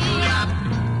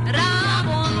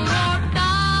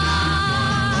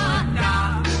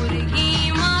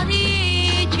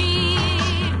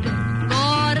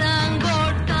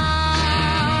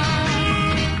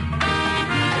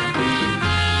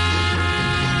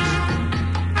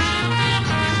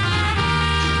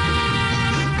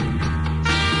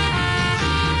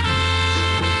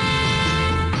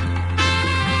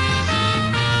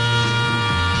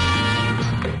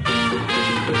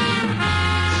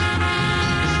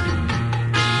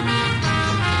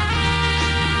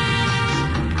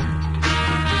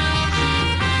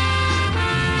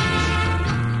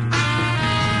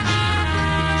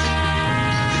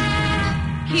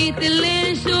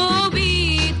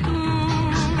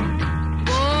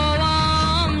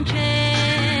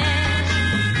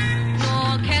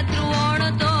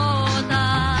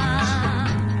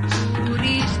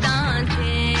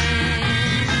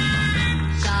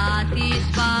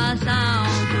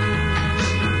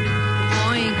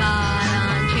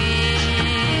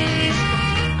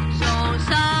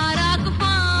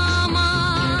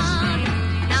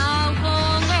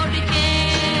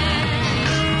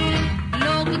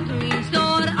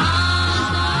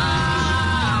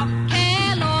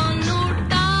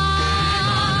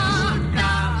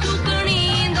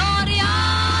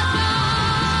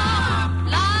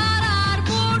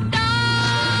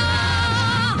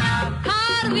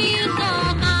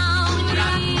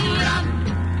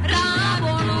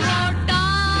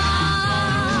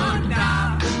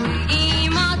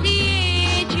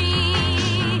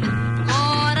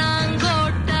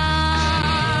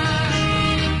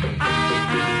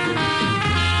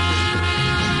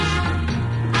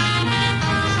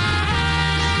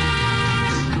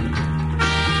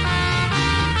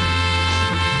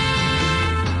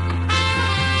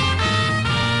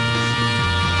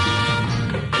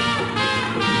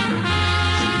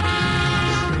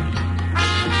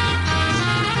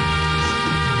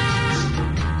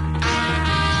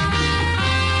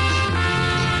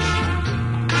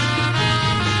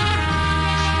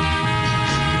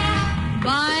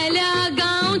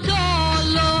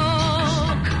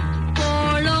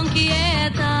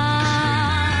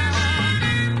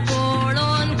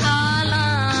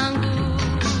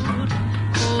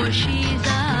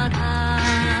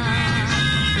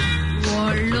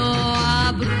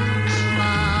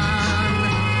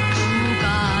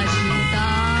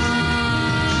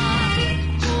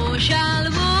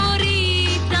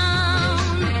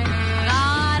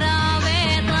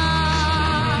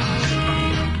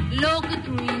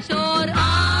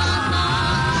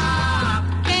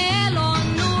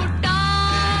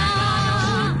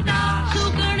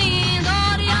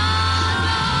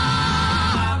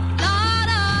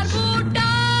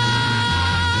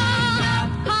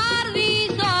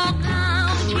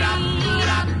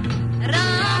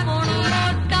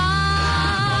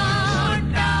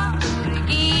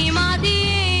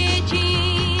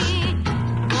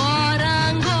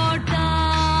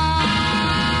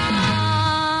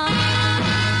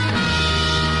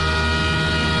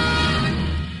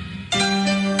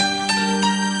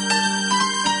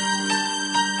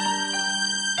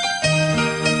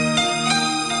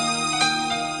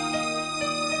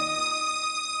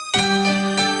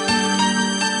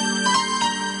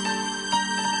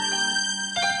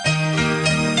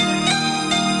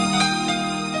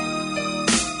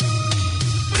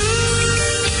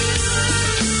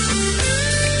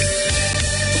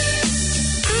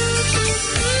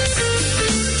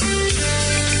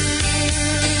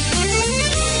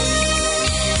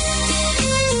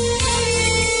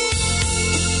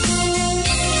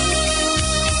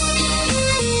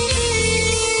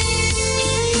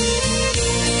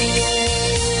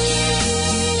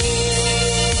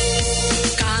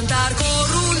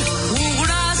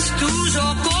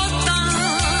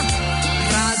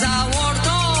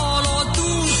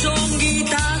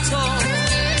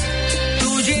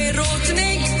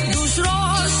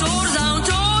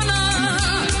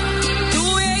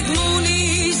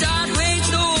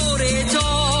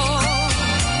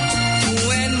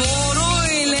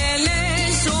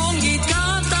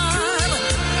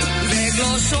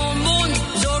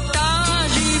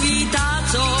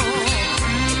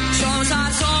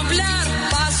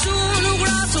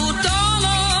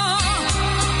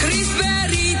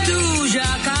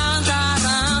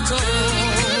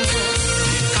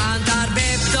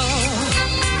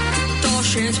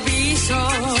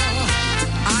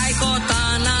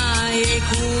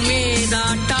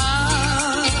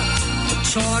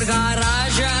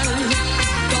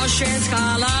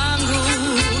kalangu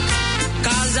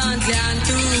kalzantlian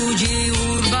tuji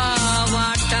urba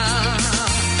wata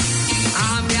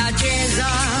amyaचे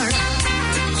झाड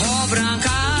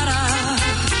खोबरांकारा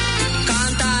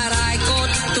कांताराय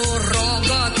कोत्तो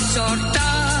रोगत चोट्टा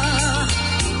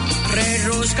red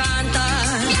rose canta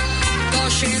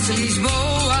toshes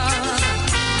Lisboa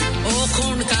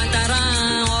okun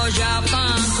cantaran o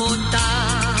Japan kota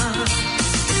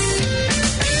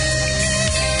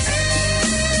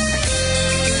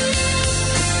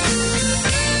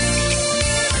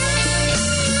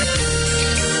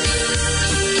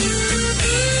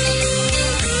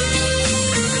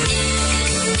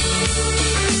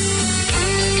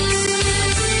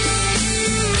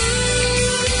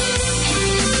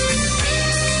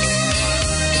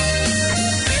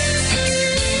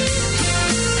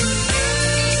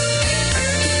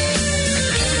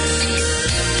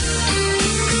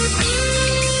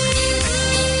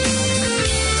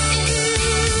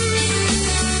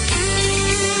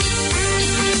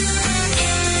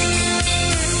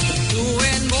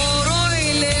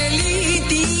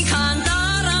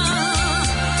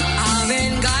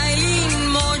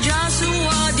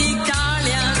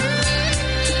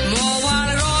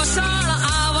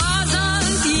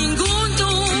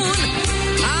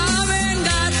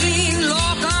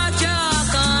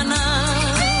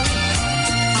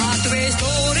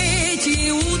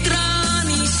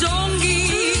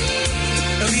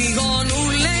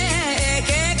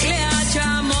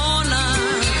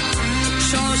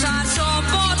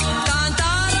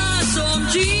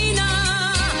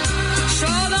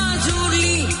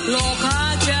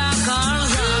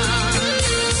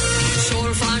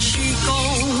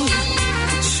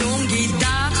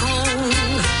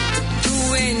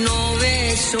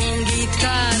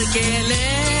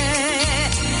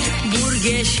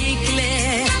शिकले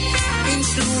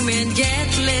instrument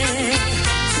घेतले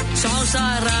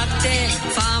संसाराते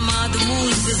फामाद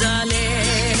मूर्त झाले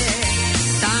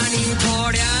ताणी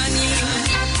थोड्यांनी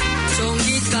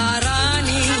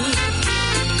संगीतकारांनी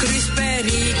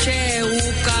क्रिस्पेरीचे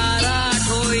उकारा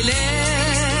ठोयले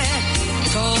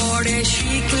थोडे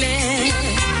शिकले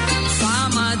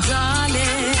फामाद झाले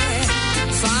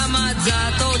फामाद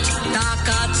जातोच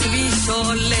ताकाच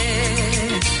विसरले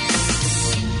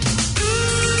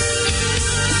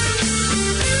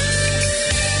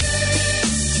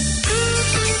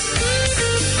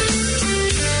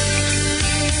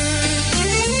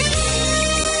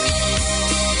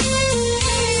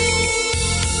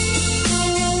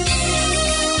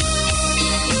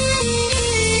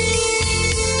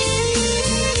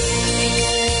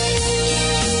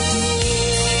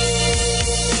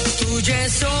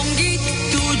संगीत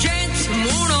तुझेच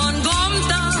म्हणून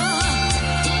गमता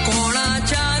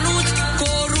कोणाच्यानूच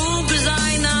करूंक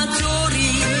जायना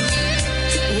चोरी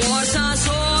वर्सां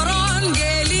सोरोन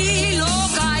गेली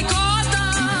लोक आयकोता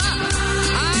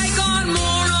आयकोन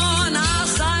म्हणून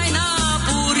आसायना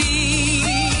पुरी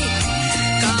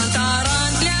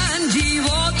कांतारांतल्यान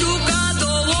जिवो तुका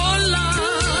दवरला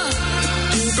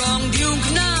तुटोंक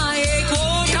दिवंक ना एक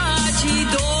ओठाची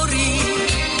दोरी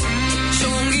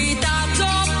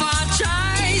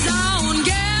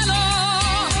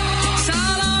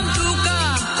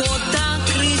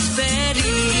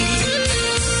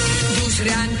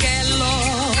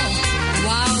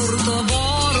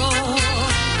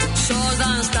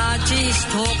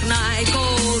Stok nai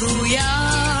koruya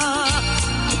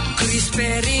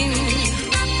Crisperin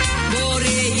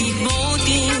Borei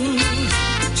motin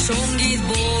Songit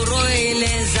boroi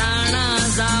le zana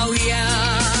zawia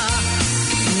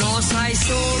No sai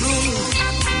soru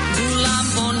Gulam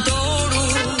pontoru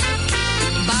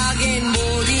Bagen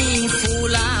borin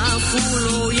fula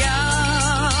fuloya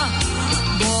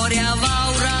Borea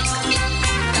vaurak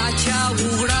Tacha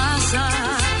urasa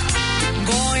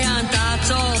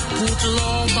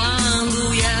Putlo bandu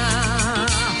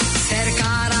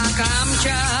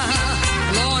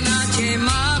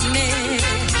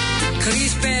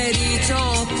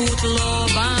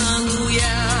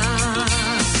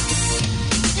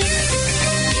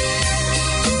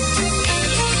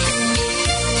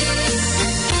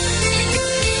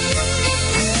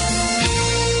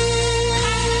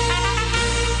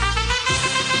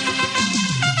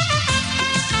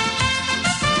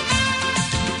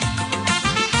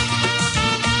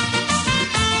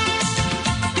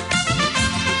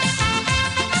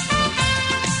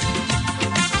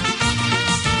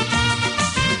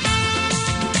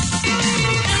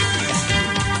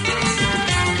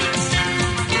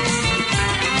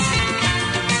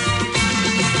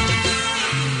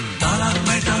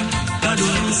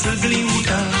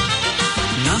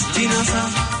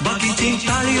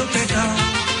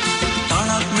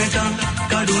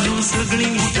सगळी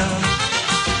उठा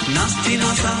नाचती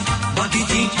नाचा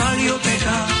बाकीची टाळ्यो